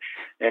embarrassment.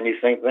 And you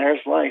think,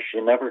 there's life.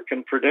 You never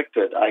can predict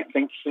it. I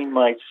think he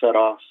might set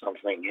off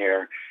something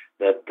here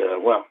that,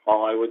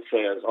 all I would say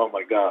is, oh,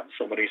 my God,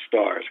 so many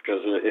stars.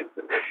 Because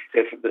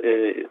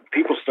if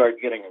people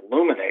start getting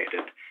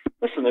illuminated,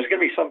 listen, there's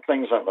going to be some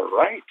things on the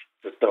right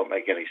that don't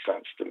make any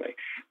sense to me.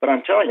 But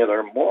I'm telling you, there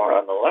are more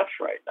on the left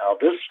right now.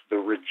 The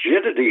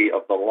rigidity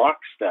of the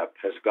lockstep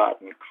has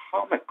gotten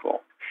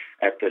comical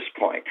at this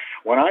point.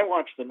 When I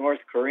watch the North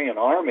Korean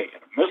army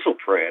in a missile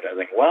parade, I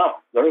think, wow,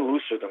 they're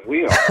looser than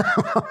we are.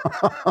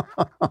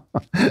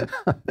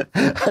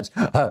 That's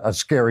a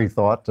scary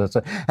thought.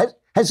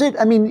 Has it,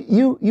 I mean,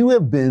 you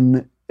have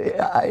been,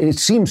 it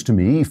seems to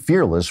me,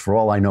 fearless. For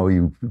all I know,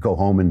 you go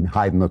home and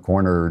hide in the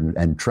corner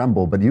and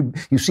tremble, but you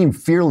seem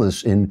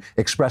fearless in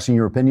expressing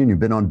your opinion. You've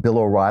been on Bill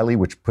O'Reilly,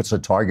 which puts a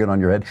target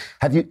on your head.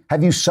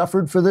 Have you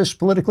suffered for this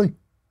politically?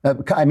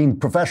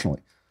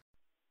 Professionally?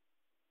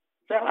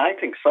 I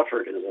think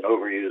suffered is an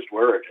overused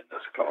word in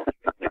this culture.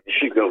 You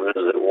should go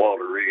visit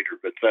Walter Reed or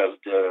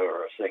Bethesda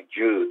or St.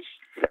 Jude's.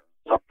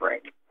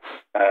 Suffering.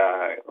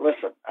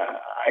 Listen,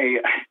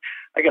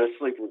 I got to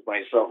sleep with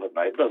myself at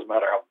night. It doesn't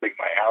matter how big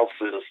my house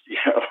is,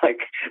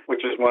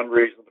 which is one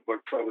reason the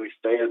book probably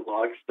stay in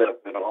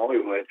lockstep in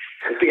Hollywood.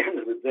 At the end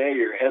of the day,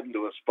 you're heading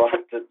to a spot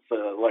that's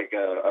like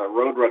a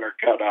Roadrunner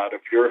cutout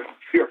of your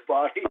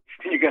body.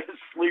 You got to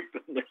sleep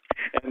in there.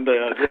 And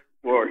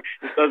therefore,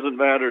 it doesn't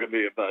matter to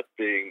me about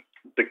being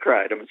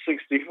decried. I'm a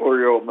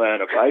 64-year-old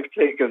man. If I've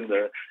taken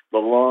the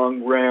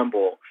long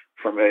ramble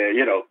from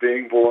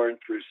being born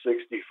through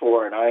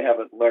 64, and I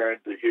haven't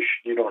learned that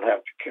you don't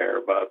have to care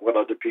about what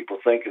other people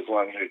think as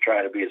long as you're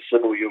trying to be a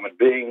civil human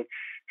being,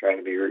 trying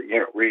to be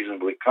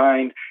reasonably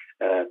kind.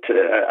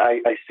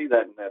 I see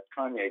that in that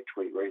Kanye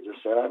tweet where he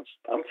just said,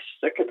 I'm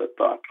sick of the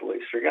thought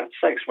police. For God's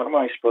sakes, what am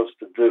I supposed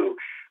to do?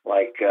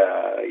 Like,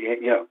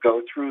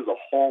 go through the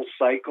whole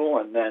cycle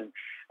and then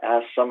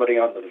ask somebody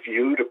on The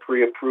View to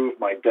pre-approve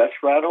my death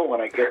rattle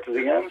when I get to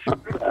the end?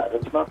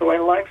 That's not the way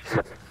life's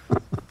lived.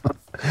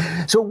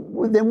 So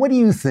then what do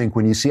you think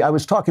when you see, I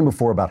was talking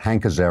before about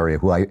Hank Azaria,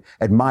 who I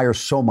admire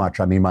so much.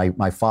 I mean,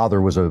 my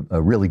father was a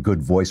really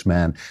good voice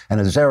man,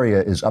 and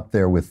Azaria is up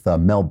there with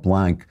Mel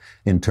Blanc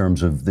in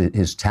terms of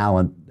his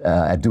talent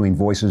at doing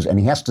voices, and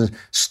he has to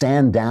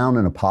stand down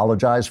and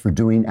apologize for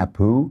doing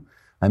Apu.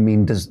 I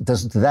mean, does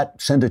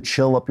that send a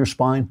chill up your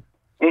spine?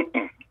 I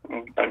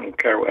don't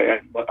care.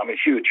 I'm a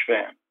huge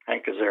fan.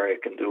 Hank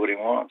Azaria can do what he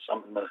wants.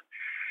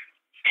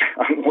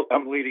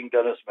 I'm leading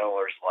Dennis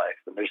Miller's life,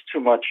 and there's too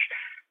much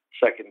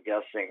second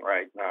guessing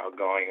right now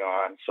going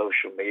on,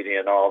 social media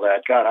and all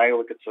that. God, I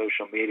look at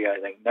social media, I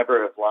think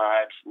never have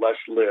lives less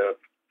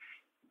lived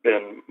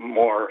been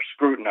more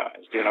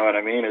scrutinized. You know what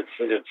I mean?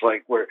 It's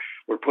like we're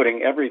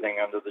putting everything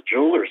under the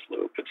jeweler's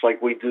loop. It's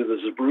like we do the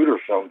Zapruder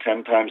film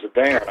 10 times a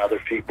day on other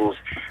people's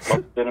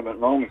most intimate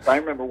moments. I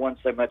remember once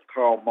I met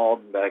Carl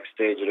Malden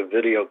backstage at a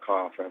video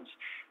conference.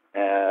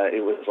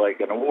 It was like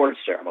an award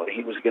ceremony.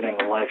 He was getting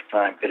a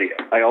Lifetime video.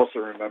 I also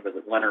remember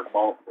that Leonard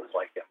Maltin was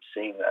like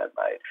emceeing that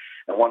night.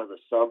 And one of the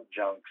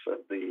subjuncts of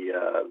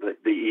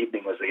the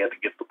evening was they had to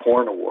get the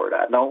porn award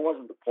out. No, it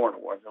wasn't the porn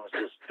award. It was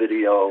just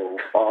video,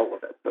 all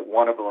of it. But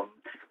one of them,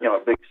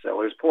 a big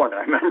seller is porn.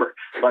 And I remember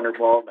Leonard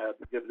Maltin had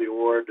to give the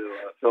award to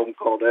a film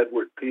called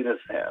Edward Penis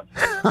Hands.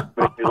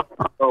 He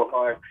laughed so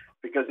hard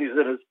because he's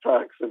in his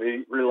tux and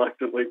he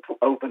reluctantly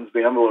opens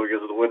the envelope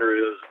because the winner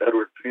is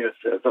Edward Penis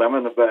Hands. And I'm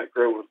in the back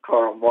row with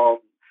Carl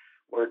Malden.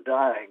 We're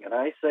dying. And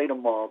I say to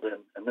Malden,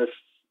 and this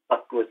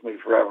stuck with me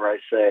forever, I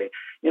say,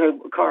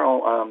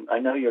 Carl, I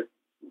know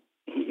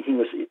he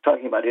was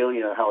talking about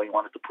Ilya, how he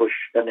wanted to push,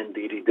 and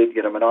indeed he did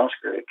get him an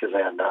Oscar at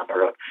Kazan down the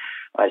road.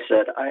 I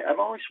said, I'm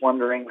always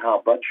wondering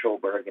how Bud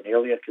Schulberg and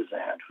Ilya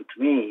Kazan, who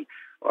to me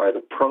are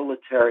the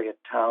proletariat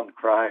town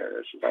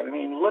criers, I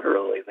mean,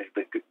 literally,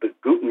 the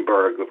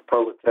Gutenberg of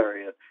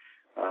proletariat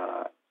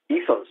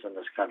ethos in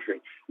this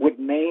country, would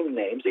name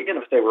names, even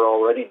if they were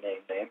already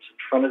named names, in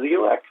front of the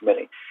UAC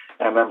committee.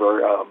 And I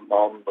remember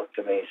Malden looked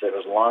at me and said, it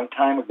was a long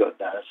time ago,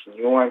 Dennis, and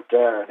you weren't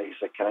there. And he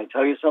said, can I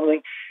tell you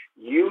something?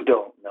 You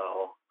don't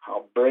know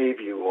how brave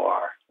you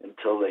are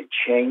until they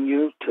chain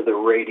you to the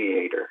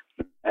radiator.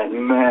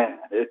 And man,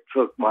 it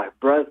took my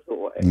breath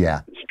away.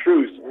 Yeah. It's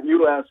true. So when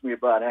you ask me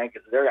about Hank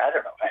Azaria, I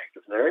don't know Hank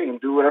Azaria. He can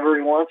do whatever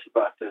he wants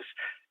about this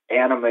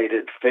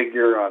animated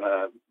figure on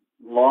a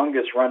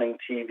longest-running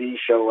TV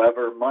show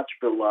ever, much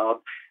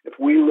beloved. If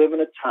we live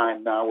in a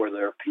time now where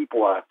there are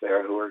people out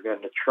there who are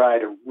going to try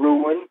to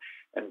ruin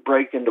and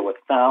break into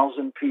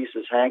 1,000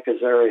 pieces Hank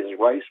Azaria's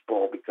rice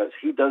bowl because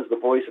he does the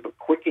voice of a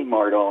Quickie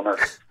Mart owner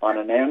on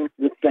an end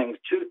with things,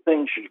 two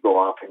things should go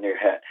off in your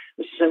head.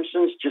 The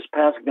Simpsons, just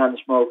past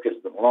Gunsmoke,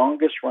 is the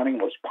longest-running,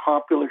 most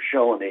popular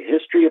show in the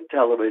history of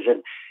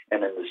television,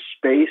 and in the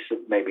space of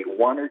maybe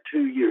 1 or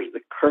 2 years,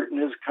 the curtain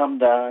has come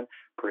down,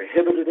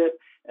 prohibited it,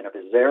 and if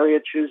Azaria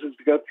chooses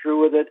to go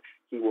through with it,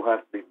 he will have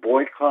to be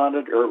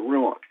boycotted or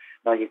ruined.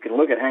 Now, you can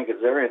look at Hank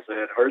Azaria and say,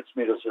 it hurts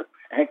me to say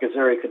Hank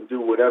Azaria can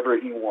do whatever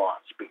he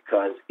wants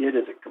because it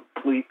is a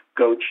complete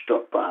goat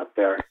stuff out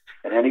there,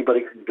 and anybody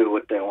can do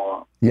what they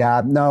want.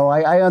 Yeah, no,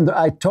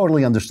 I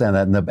totally understand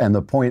that, and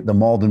the point, the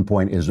Malden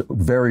point, is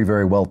very,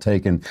 very well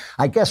taken.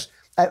 I guess.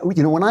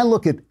 When I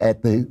look at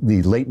the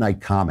late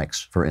night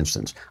comics, for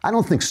instance, I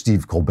don't think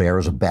Steve Colbert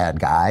is a bad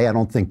guy. I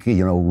don't think,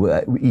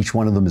 each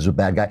one of them is a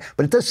bad guy.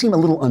 But it does seem a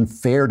little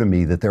unfair to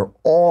me that they're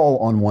all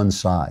on one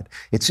side.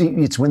 It's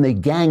when they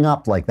gang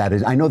up like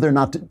that. I know they're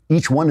not,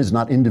 each one is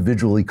not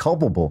individually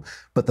culpable,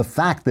 but the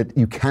fact that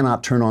you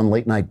cannot turn on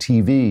late night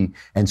TV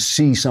and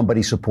see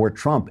somebody support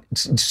Trump,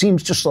 it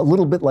seems just a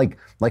little bit like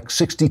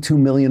 62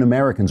 million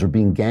Americans are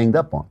being ganged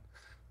up on.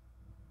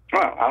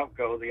 Well, I'll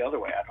go the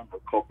other way. I don't know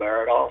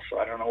Colbert at all, so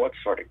I don't know what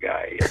sort of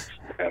guy he is.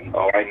 And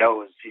all I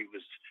know is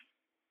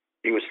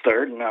he was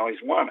third, and now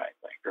he's one, I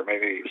think. Or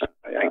maybe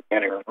I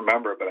can't even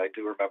remember, but I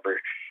do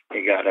remember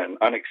he got an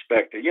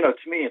unexpected.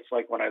 To me, it's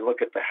like when I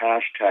look at the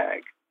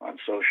hashtag on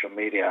social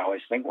media, I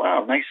always think,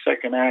 wow, nice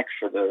second act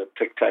for the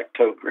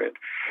tic-tac-toe grid.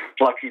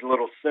 Plucky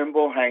little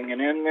symbol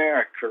hanging in there,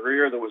 a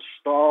career that was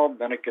stalled,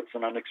 then it gets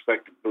an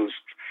unexpected boost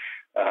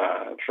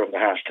from the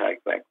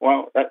hashtag thing.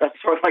 Well,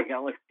 that's sort of like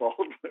Alec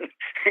Baldwin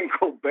and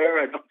Colbert.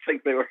 I don't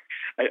think they were,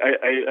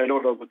 I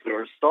don't know if they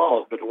were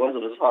stalled, but it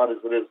wasn't as hot as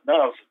it is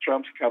now. So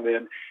Trump's come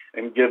in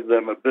and give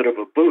them a bit of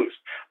a boost.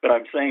 But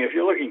I'm saying if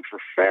you're looking for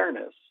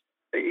fairness,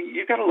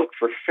 you got to look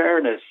for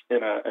fairness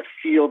in a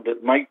field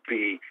that might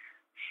be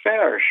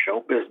fair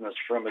show business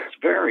from its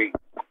very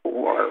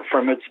core,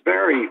 from its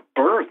very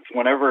birth.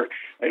 Whenever,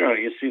 I don't know,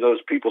 you see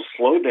those people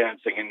slow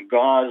dancing in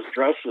gauze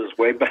dresses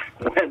way back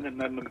when, and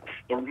then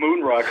the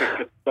moon rocket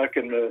gets stuck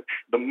in the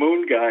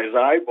moon guy's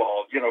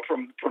eyeball. You know,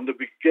 from the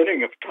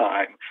beginning of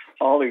time,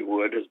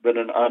 Hollywood has been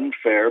an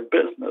unfair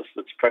business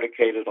that's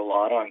predicated a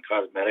lot on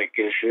cosmetic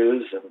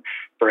issues and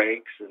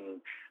breaks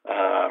and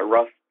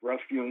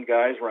rough-hewn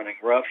guys running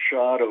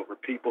roughshod over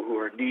people who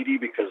are needy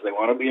because they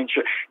want to be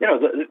insured. You know,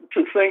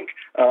 to think,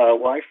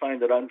 well, I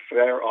find it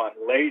unfair on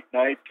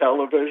late-night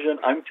television.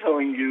 I'm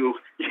telling you,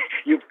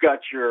 you've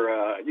got your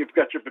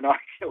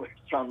binoculars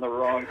on the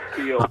wrong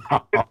field.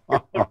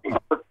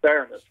 For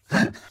fairness.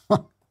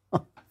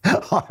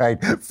 All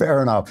right,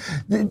 fair enough.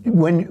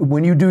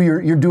 When you do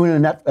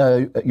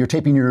you're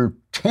taping your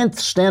 10th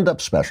stand-up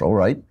special,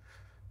 right?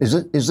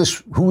 Is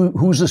this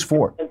who's this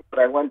for? But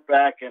I went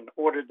back and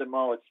ordered them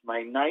all. It's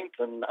my 9th,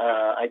 and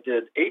I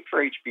did 8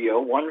 for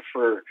HBO, 1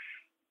 for,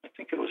 I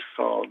think it was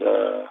called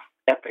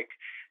Epic,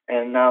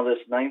 and now this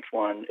 9th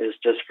one is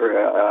just for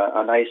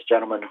a nice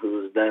gentleman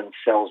who then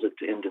sells it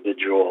to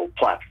individual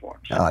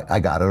platforms. I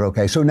got it.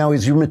 Okay. So now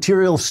is your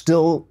material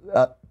still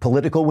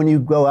political when you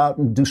go out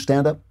and do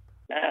stand-up?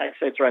 I'd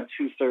say it's around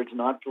 2/3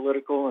 not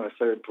political and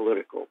 1/3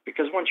 political,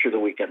 because once you're the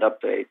Weekend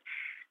Update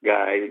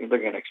guy, they're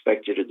going to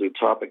expect you to do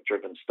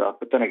topic-driven stuff.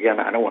 But then again,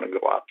 I don't want to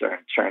go out there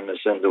and turn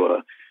this into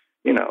a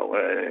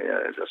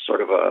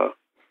sort of a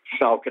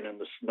Falcon and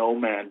the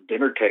Snowman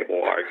dinner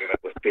table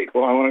argument with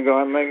people. I want to go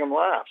out and make them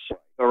laugh. So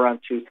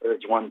around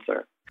 2/3,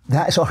 1/3.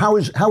 So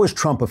how is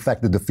Trump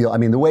affected the field? I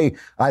mean, the way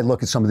I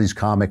look at some of these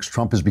comics,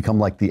 Trump has become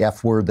like the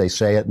F word. They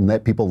say it and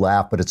that people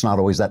laugh, but it's not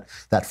always that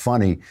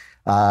funny.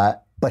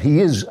 But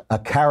he is a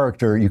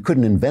character. You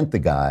couldn't invent the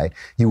guy.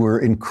 You were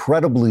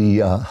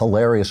incredibly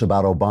hilarious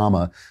about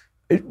Obama.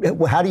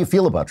 How do you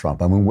feel about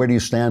Trump? I mean, where do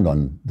you stand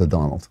on the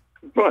Donald?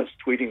 Well, his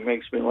tweeting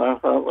makes me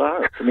laugh out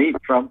loud. To me,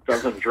 Trump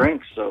doesn't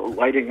drink, so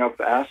lighting up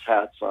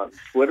asshats on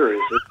Twitter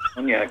is his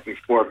cognac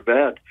before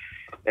bed.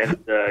 And,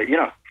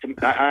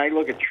 I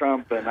look at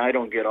Trump, and I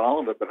don't get all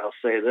of it, but I'll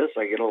say this,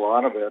 I get a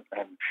lot of it.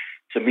 And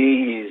to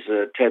me, he's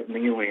Ted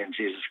Neely in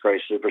Jesus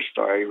Christ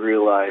Superstar. He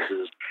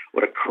realizes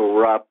what a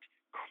corrupt,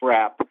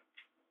 crap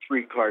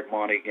 3-card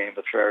Monte game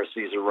the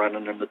Pharisees are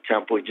running in the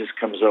temple. He just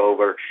comes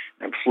over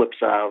and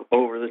flips out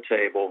over the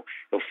table.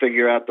 He'll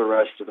figure out the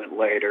rest of it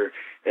later.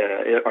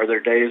 Are there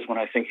days when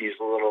I think he's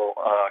a little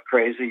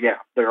crazy? Yeah,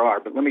 there are.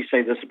 But let me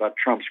say this about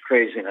Trump's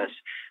craziness.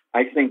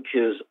 I think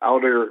his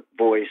outer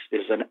voice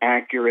is an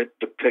accurate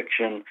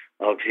depiction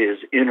of his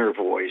inner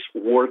voice,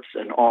 warts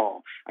and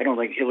all. I don't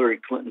think Hillary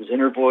Clinton's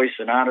inner voice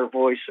and outer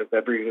voice have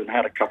ever even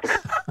had a cup of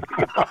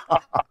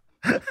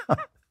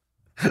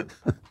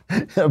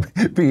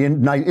It'd be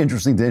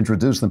interesting to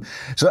introduce them.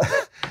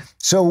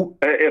 So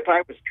if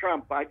I was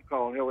Trump, I'd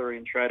call Hillary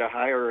and try to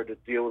hire her to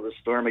deal with the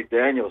Stormy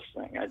Daniels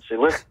thing. I'd say,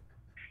 listen,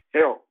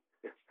 Hill,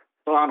 it's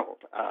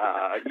Donald.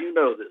 You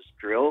know this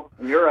drill.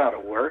 And you're out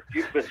of work.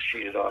 You've been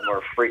cheated on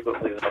more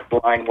frequently than a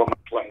blind woman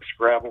playing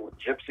Scrabble with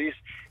gypsies.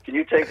 Can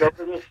you take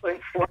over this thing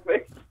for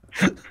me?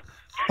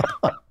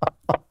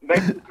 Make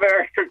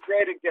America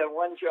great again,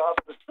 one job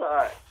at a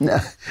time.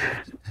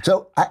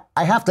 So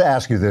I have to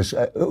ask you this: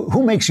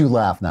 who makes you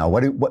laugh now?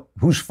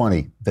 Who's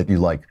funny that you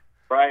like?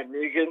 Brian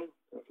Regan.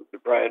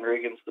 Brian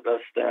Regan's the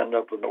best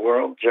stand-up in the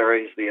world.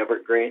 Jerry's the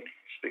evergreen.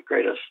 He's the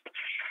greatest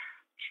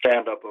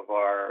stand-up of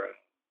our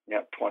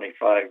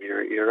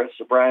 25-year era.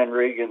 So Brian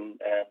Regan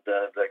and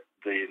the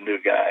new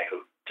guy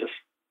who just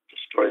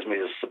destroys me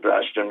is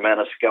Sebastian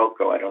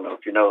Maniscalco. I don't know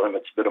if you know him.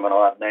 It's a bit of an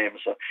odd name.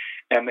 So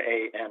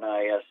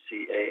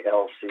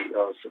Maniscalco,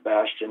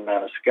 Sebastian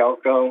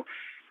Maniscalco.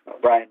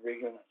 Brian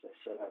Regan, as I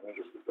said, I think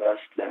is the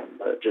best. And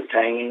just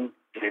hanging,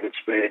 David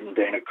Spade and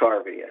Dana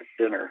Carvey at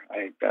dinner.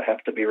 I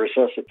have to be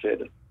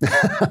resuscitated.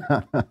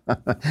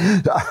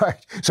 All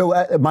right. So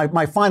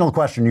my final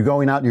question, you're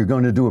going out and you're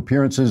going to do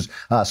appearances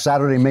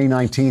Saturday, May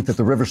 19th at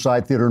the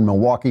Riverside Theater in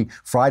Milwaukee,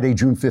 Friday,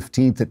 June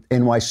 15th at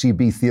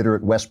NYCB Theater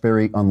at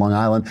Westbury on Long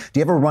Island. Do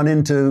you ever run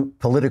into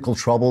political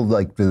trouble?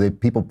 Like, do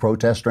people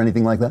protest or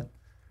anything like that?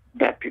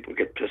 That people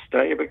get pissed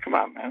at you, but come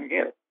on, man.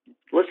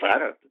 Listen, I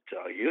don't have to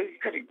tell you.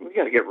 We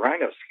got to get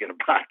rhino skin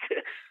about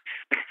this.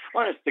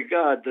 Honest to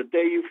God, the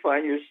day you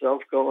find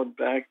yourself going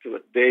back to a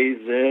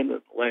Days Inn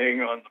and laying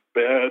on the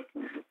bed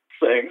and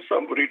saying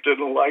somebody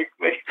didn't like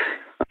me,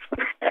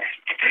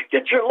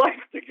 get your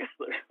life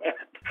together, man.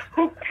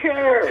 Who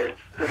cares?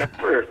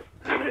 Whatever.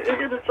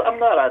 I'm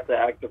not out to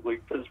actively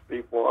piss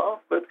people off,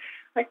 but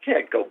I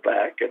can't go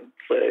back and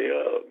say,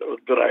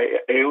 did I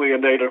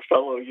alienate a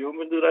fellow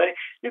human today?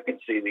 You can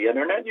see the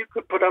internet. You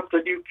could put up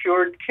that you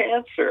cured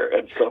cancer,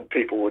 and some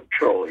people would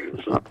troll you.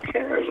 So who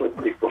cares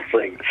what people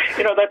think?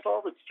 That's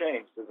all that's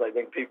changed, is I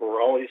think people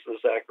were always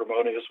this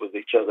acrimonious with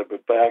each other,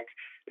 but back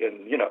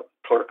in,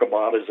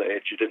 Torquemada's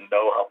age, you didn't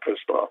know how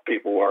pissed off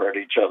people were at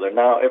each other.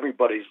 Now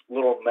everybody's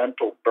little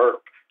mental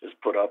burp is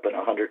put up in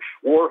 100.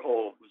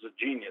 Warhol was a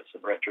genius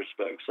in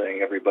retrospect,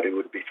 saying everybody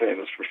would be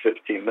famous for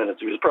 15 minutes.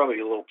 He was probably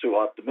a little too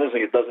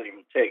optimistic. It doesn't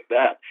even take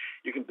that.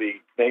 You can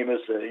be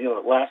famous.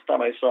 Last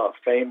time I saw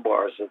Fame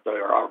bars,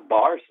 our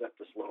bar set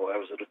this low. I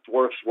was at a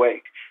dwarf's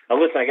wake.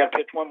 Now, listen, I got to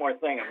pitch one more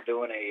thing. I'm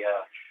doing a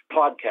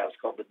podcast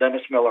called The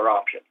Dennis Miller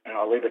Option, and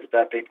I'll leave it at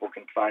that. People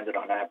can find it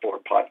on Apple or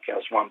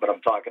Podcast One, but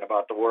I'm talking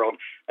about the world.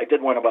 I did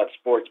one about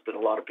sports, but a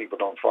lot of people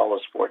don't follow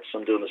sports. So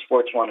I'm doing the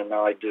sports one, and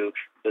now I do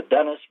the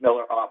Dennis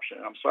Miller Option.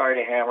 And I'm sorry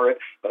to hammer it,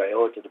 but I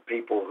owe it to the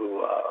people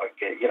who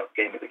gave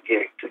me the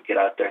gig to get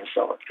out there and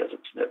sell it because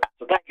it's new.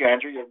 So thank you,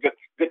 Andrew. You're a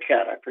good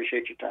cat. I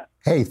appreciate your time.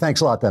 Hey,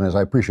 thanks a lot, Dennis.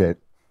 I appreciate it.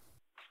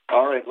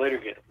 All right, later,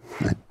 kid.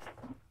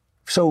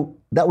 So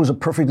that was a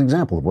perfect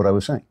example of what I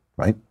was saying,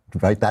 right?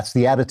 Right. That's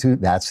the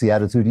attitude. That's the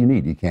attitude you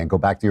need. You can't go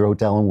back to your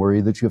hotel and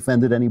worry that you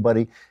offended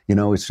anybody.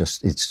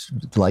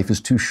 Life is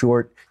too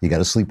short. You got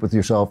to sleep with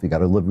yourself. You got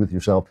to live with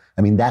yourself.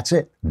 I mean, that's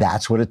it.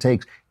 That's what it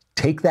takes.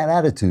 Take that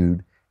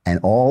attitude,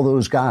 and all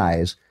those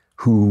guys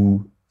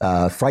who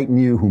frighten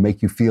you, who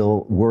make you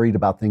feel worried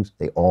about things,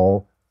 they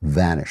all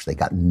vanish. They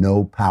got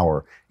no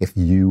power if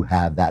you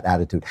have that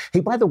attitude.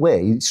 Hey, by the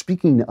way,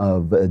 speaking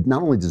of,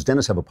 not only does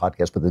Dennis have a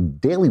podcast, but the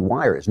Daily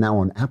Wire is now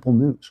on Apple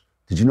News.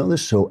 Did you know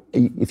this? So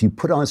if you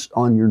put us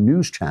on your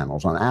news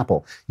channels on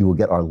Apple, you will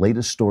get our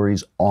latest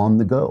stories on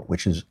the go,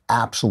 which is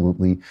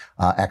absolutely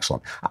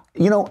excellent.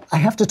 I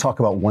have to talk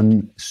about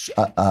one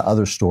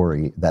other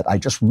story that I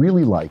just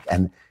really like.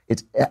 And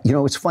it's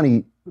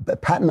funny.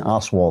 Patton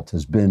Oswalt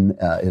has been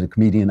a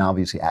comedian,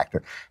 obviously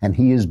actor, and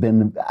he has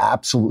been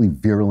absolutely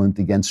virulent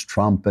against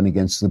Trump and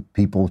against the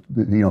people,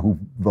 who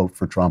vote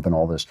for Trump and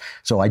all this.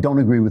 So I don't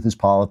agree with his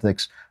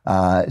politics.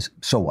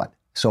 So what?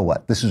 So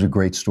what? This is a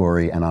great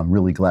story, and I'm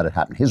really glad it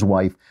happened. His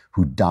wife,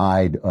 who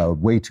died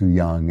way too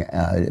young,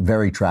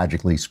 very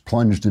tragically,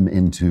 plunged him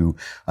into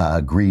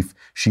grief.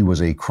 She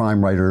was a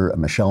crime writer,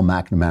 Michelle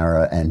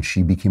McNamara, and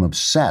she became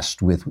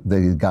obsessed with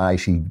the guy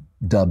she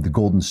dubbed the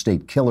Golden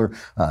State Killer,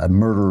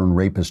 murderer and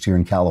rapist here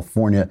in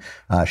California.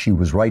 She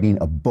was writing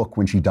a book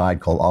when she died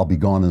called I'll Be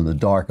Gone in the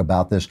Dark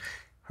about this.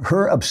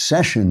 Her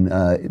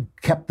obsession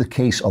kept the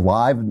case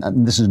alive.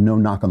 And this is no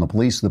knock on the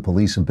police. The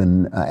police have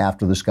been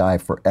after this guy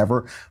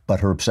forever, but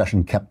her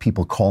obsession kept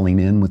people calling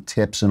in with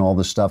tips and all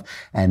this stuff.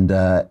 And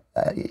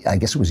I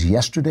guess it was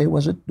yesterday,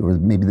 was it? Or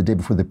maybe the day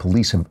before, the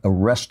police have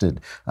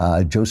arrested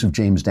Joseph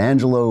James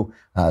D'Angelo,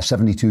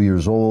 72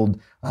 years old.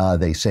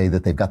 They say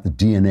that they've got the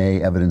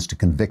DNA evidence to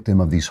convict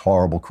him of these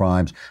horrible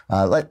crimes.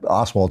 Let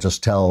Oswald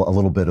just tell a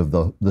little bit of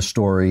the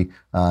story.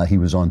 He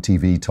was on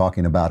TV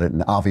talking about it,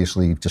 and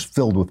obviously just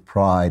filled with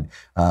pride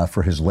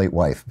for his late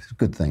wife.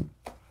 Good thing.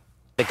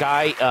 The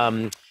guy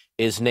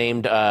is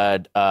named,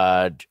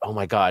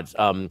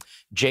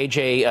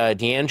 J.J.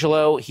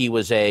 D'Angelo. He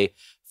was a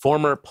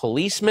former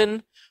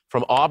policeman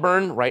from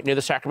Auburn, right near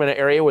the Sacramento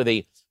area where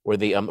the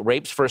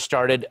rapes first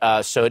started.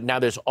 So now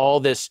there's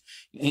all this,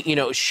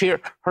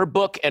 her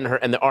book and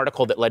the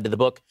article that led to the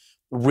book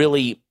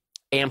really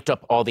amped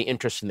up all the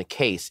interest in the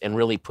case and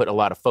really put a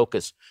lot of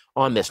focus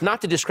on this. Not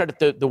to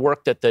discredit the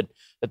work that the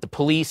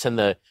police and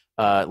the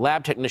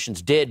lab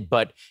technicians did,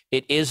 but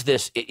it is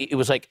this.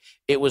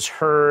 It was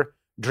her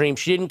dream.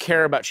 She didn't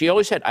care about. She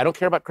always said, "I don't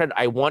care about credit.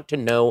 I want to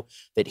know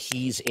that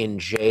he's in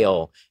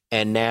jail."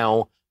 And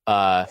now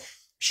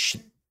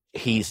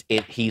he's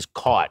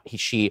caught.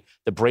 The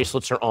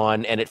bracelets are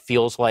on, and it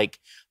feels like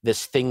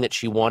this thing that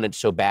she wanted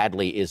so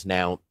badly is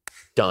now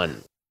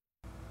done.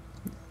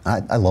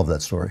 I love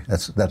that story.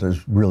 That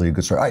is really a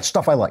good story. All right,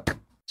 stuff I like.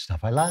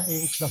 Stuff I like.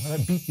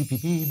 Beep, beep,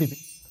 beep, beep, beep.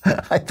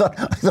 I thought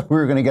we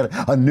were going to get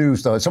a new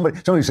stuff.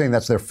 Somebody's saying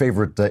that's their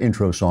favorite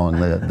intro song.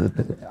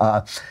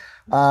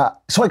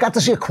 So I got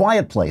to see A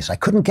Quiet Place. I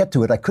couldn't get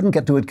to it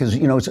because,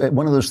 it's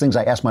one of those things.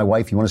 I asked my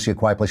wife, "You want to see A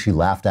Quiet Place?" She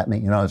laughed at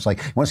me. It's like,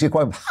 "You want to see A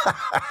Quiet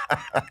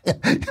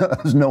Place?"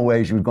 There's no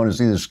way she was going to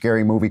see this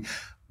scary movie.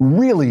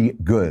 Really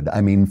good.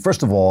 I mean,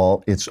 first of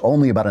all, it's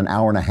only about an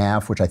hour and a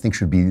half, which I think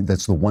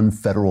that's the one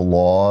federal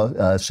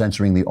law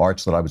censoring the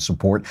arts that I would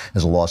support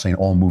as a law saying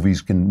no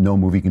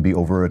movie can be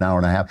over an hour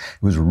and a half.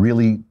 It was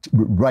really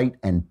right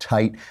and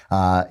tight.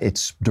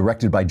 It's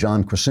directed by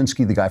John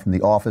Krasinski, the guy from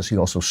The Office. He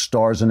also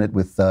stars in it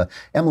with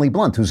Emily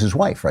Blunt, who's his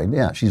wife, right?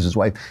 Yeah, she's his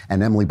wife.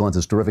 And Emily Blunt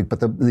is terrific. But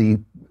the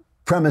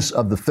premise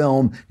of the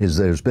film is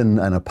there's been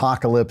an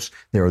apocalypse.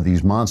 There are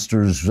these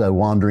monsters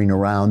wandering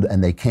around,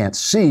 and they can't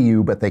see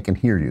you, but they can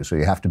hear you. So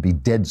you have to be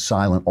dead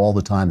silent all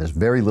the time. There's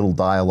very little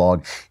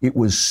dialogue. It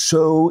was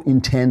so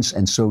intense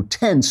and so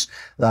tense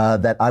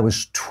that I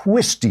was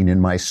twisting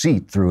in my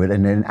seat through it.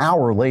 And an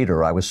hour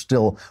later, I was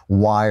still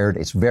wired.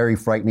 It's very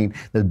frightening.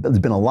 There's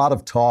been a lot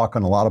of talk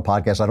on a lot of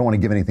podcasts. I don't want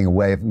to give anything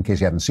away in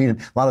case you haven't seen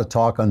it. A lot of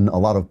talk on a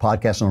lot of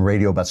podcasts on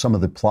radio about some of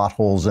the plot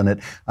holes in it.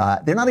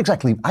 They're not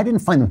exactly, I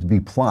didn't find them to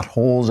be plot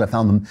holes. I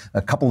found them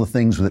a couple of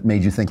things that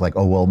made you think like,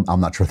 oh, well, I'm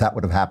not sure that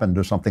would have happened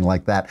or something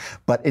like that.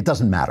 But it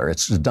doesn't matter.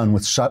 It's done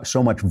with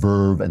so much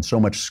verve and so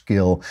much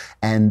skill.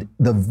 And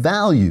the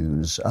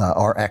values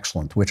are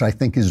excellent, which I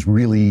think is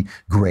really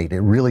great.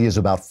 It really is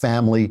about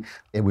family.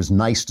 It was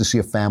nice to see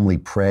a family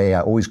pray.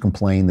 I always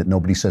complain that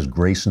nobody says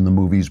grace in the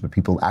movies, but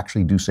people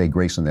actually do say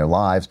grace in their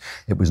lives.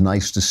 It was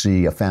nice to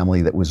see a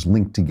family that was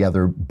linked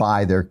together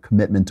by their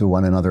commitment to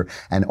one another,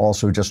 and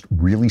also just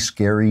really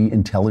scary,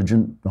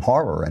 intelligent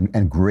horror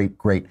and great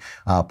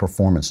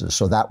performances.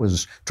 So that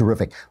was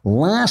terrific.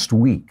 Last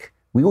week,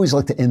 we always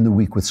like to end the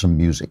week with some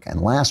music.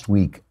 And last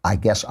week, I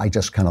guess I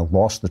just kind of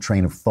lost the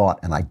train of thought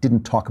and I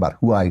didn't talk about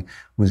who I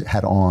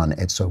had on.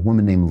 It's a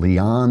woman named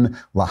Lianne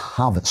La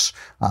Havas,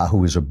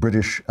 who is a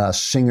British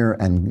singer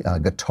and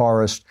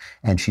guitarist.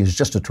 And she is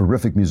just a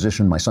terrific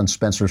musician. My son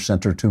Spencer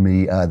sent her to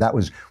me.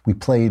 We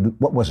played,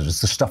 what was it?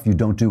 It's the stuff you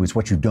don't do. It's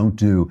what you don't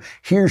do.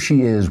 Here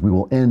she is. We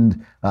will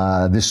end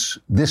this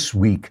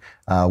week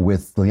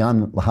with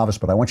Lianne La Havas,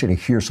 but I want you to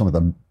hear some of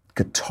the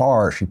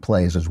guitar she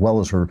plays, as well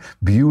as her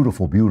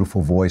beautiful,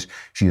 beautiful voice.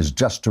 She is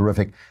just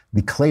terrific.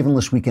 The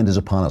Clavenless weekend is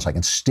upon us. I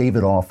can stave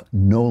it off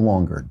no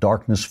longer.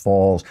 Darkness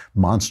falls,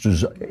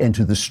 monsters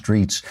enter the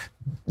streets,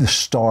 the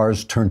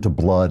stars turn to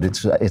blood.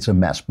 It's a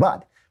mess.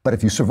 But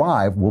if you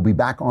survive, we'll be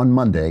back on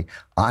Monday.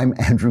 I'm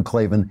Andrew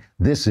Klavan.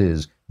 This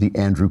is The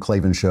Andrew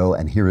Klavan Show,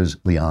 and here is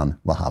Lianne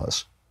La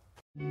Havas.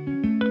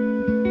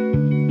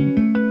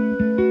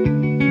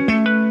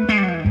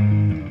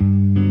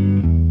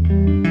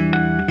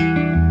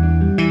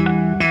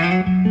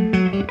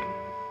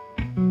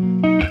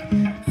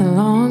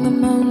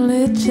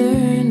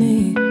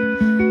 Journey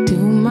to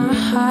my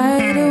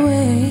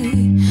hideaway,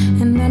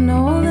 and I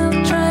know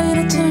they'll try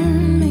to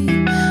turn me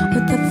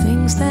with the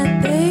things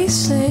that they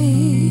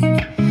say,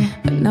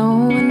 but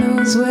no one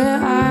knows where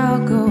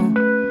I'll go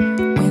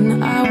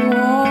when I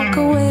walk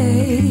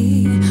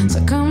away.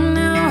 So come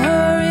now,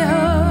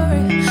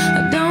 hurry,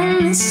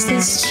 don't miss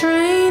this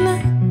train.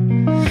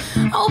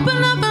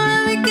 Open up and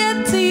let me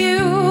get to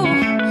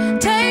you,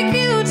 take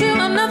you to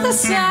another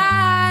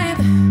side.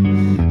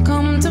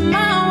 Come to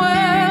my world.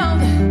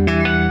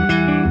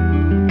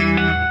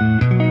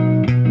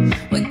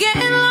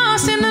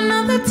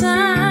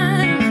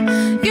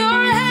 Time,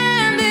 your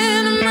hand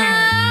in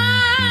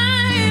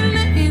mine,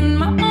 in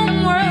my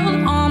own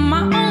world, on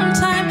my own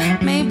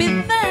time. Maybe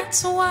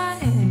that's why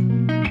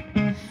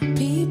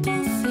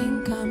people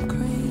think I'm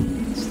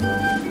crazy.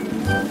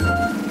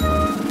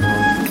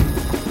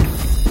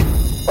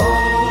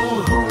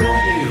 Oh,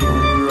 hooray,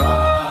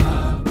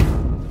 hurrah.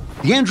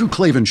 The Andrew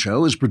Klavan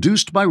Show is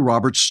produced by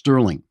Robert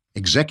Sterling.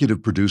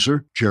 Executive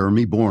producer,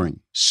 Jeremy Boring.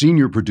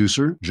 Senior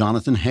producer,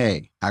 Jonathan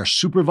Hay. Our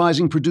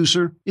supervising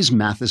producer is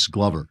Mathis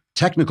Glover.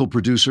 Technical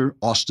producer,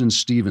 Austin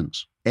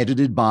Stevens.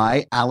 Edited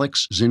by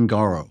Alex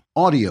Zingaro.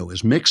 Audio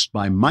is mixed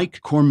by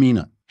Mike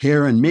Cormina.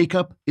 Hair and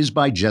makeup is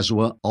by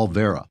Jesua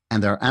Alvera.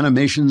 And our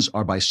animations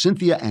are by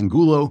Cynthia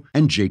Angulo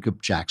and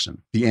Jacob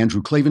Jackson. The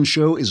Andrew Klavan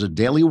Show is a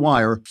Daily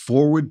Wire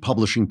Forward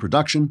Publishing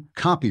production.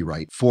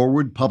 Copyright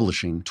Forward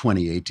Publishing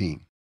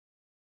 2018.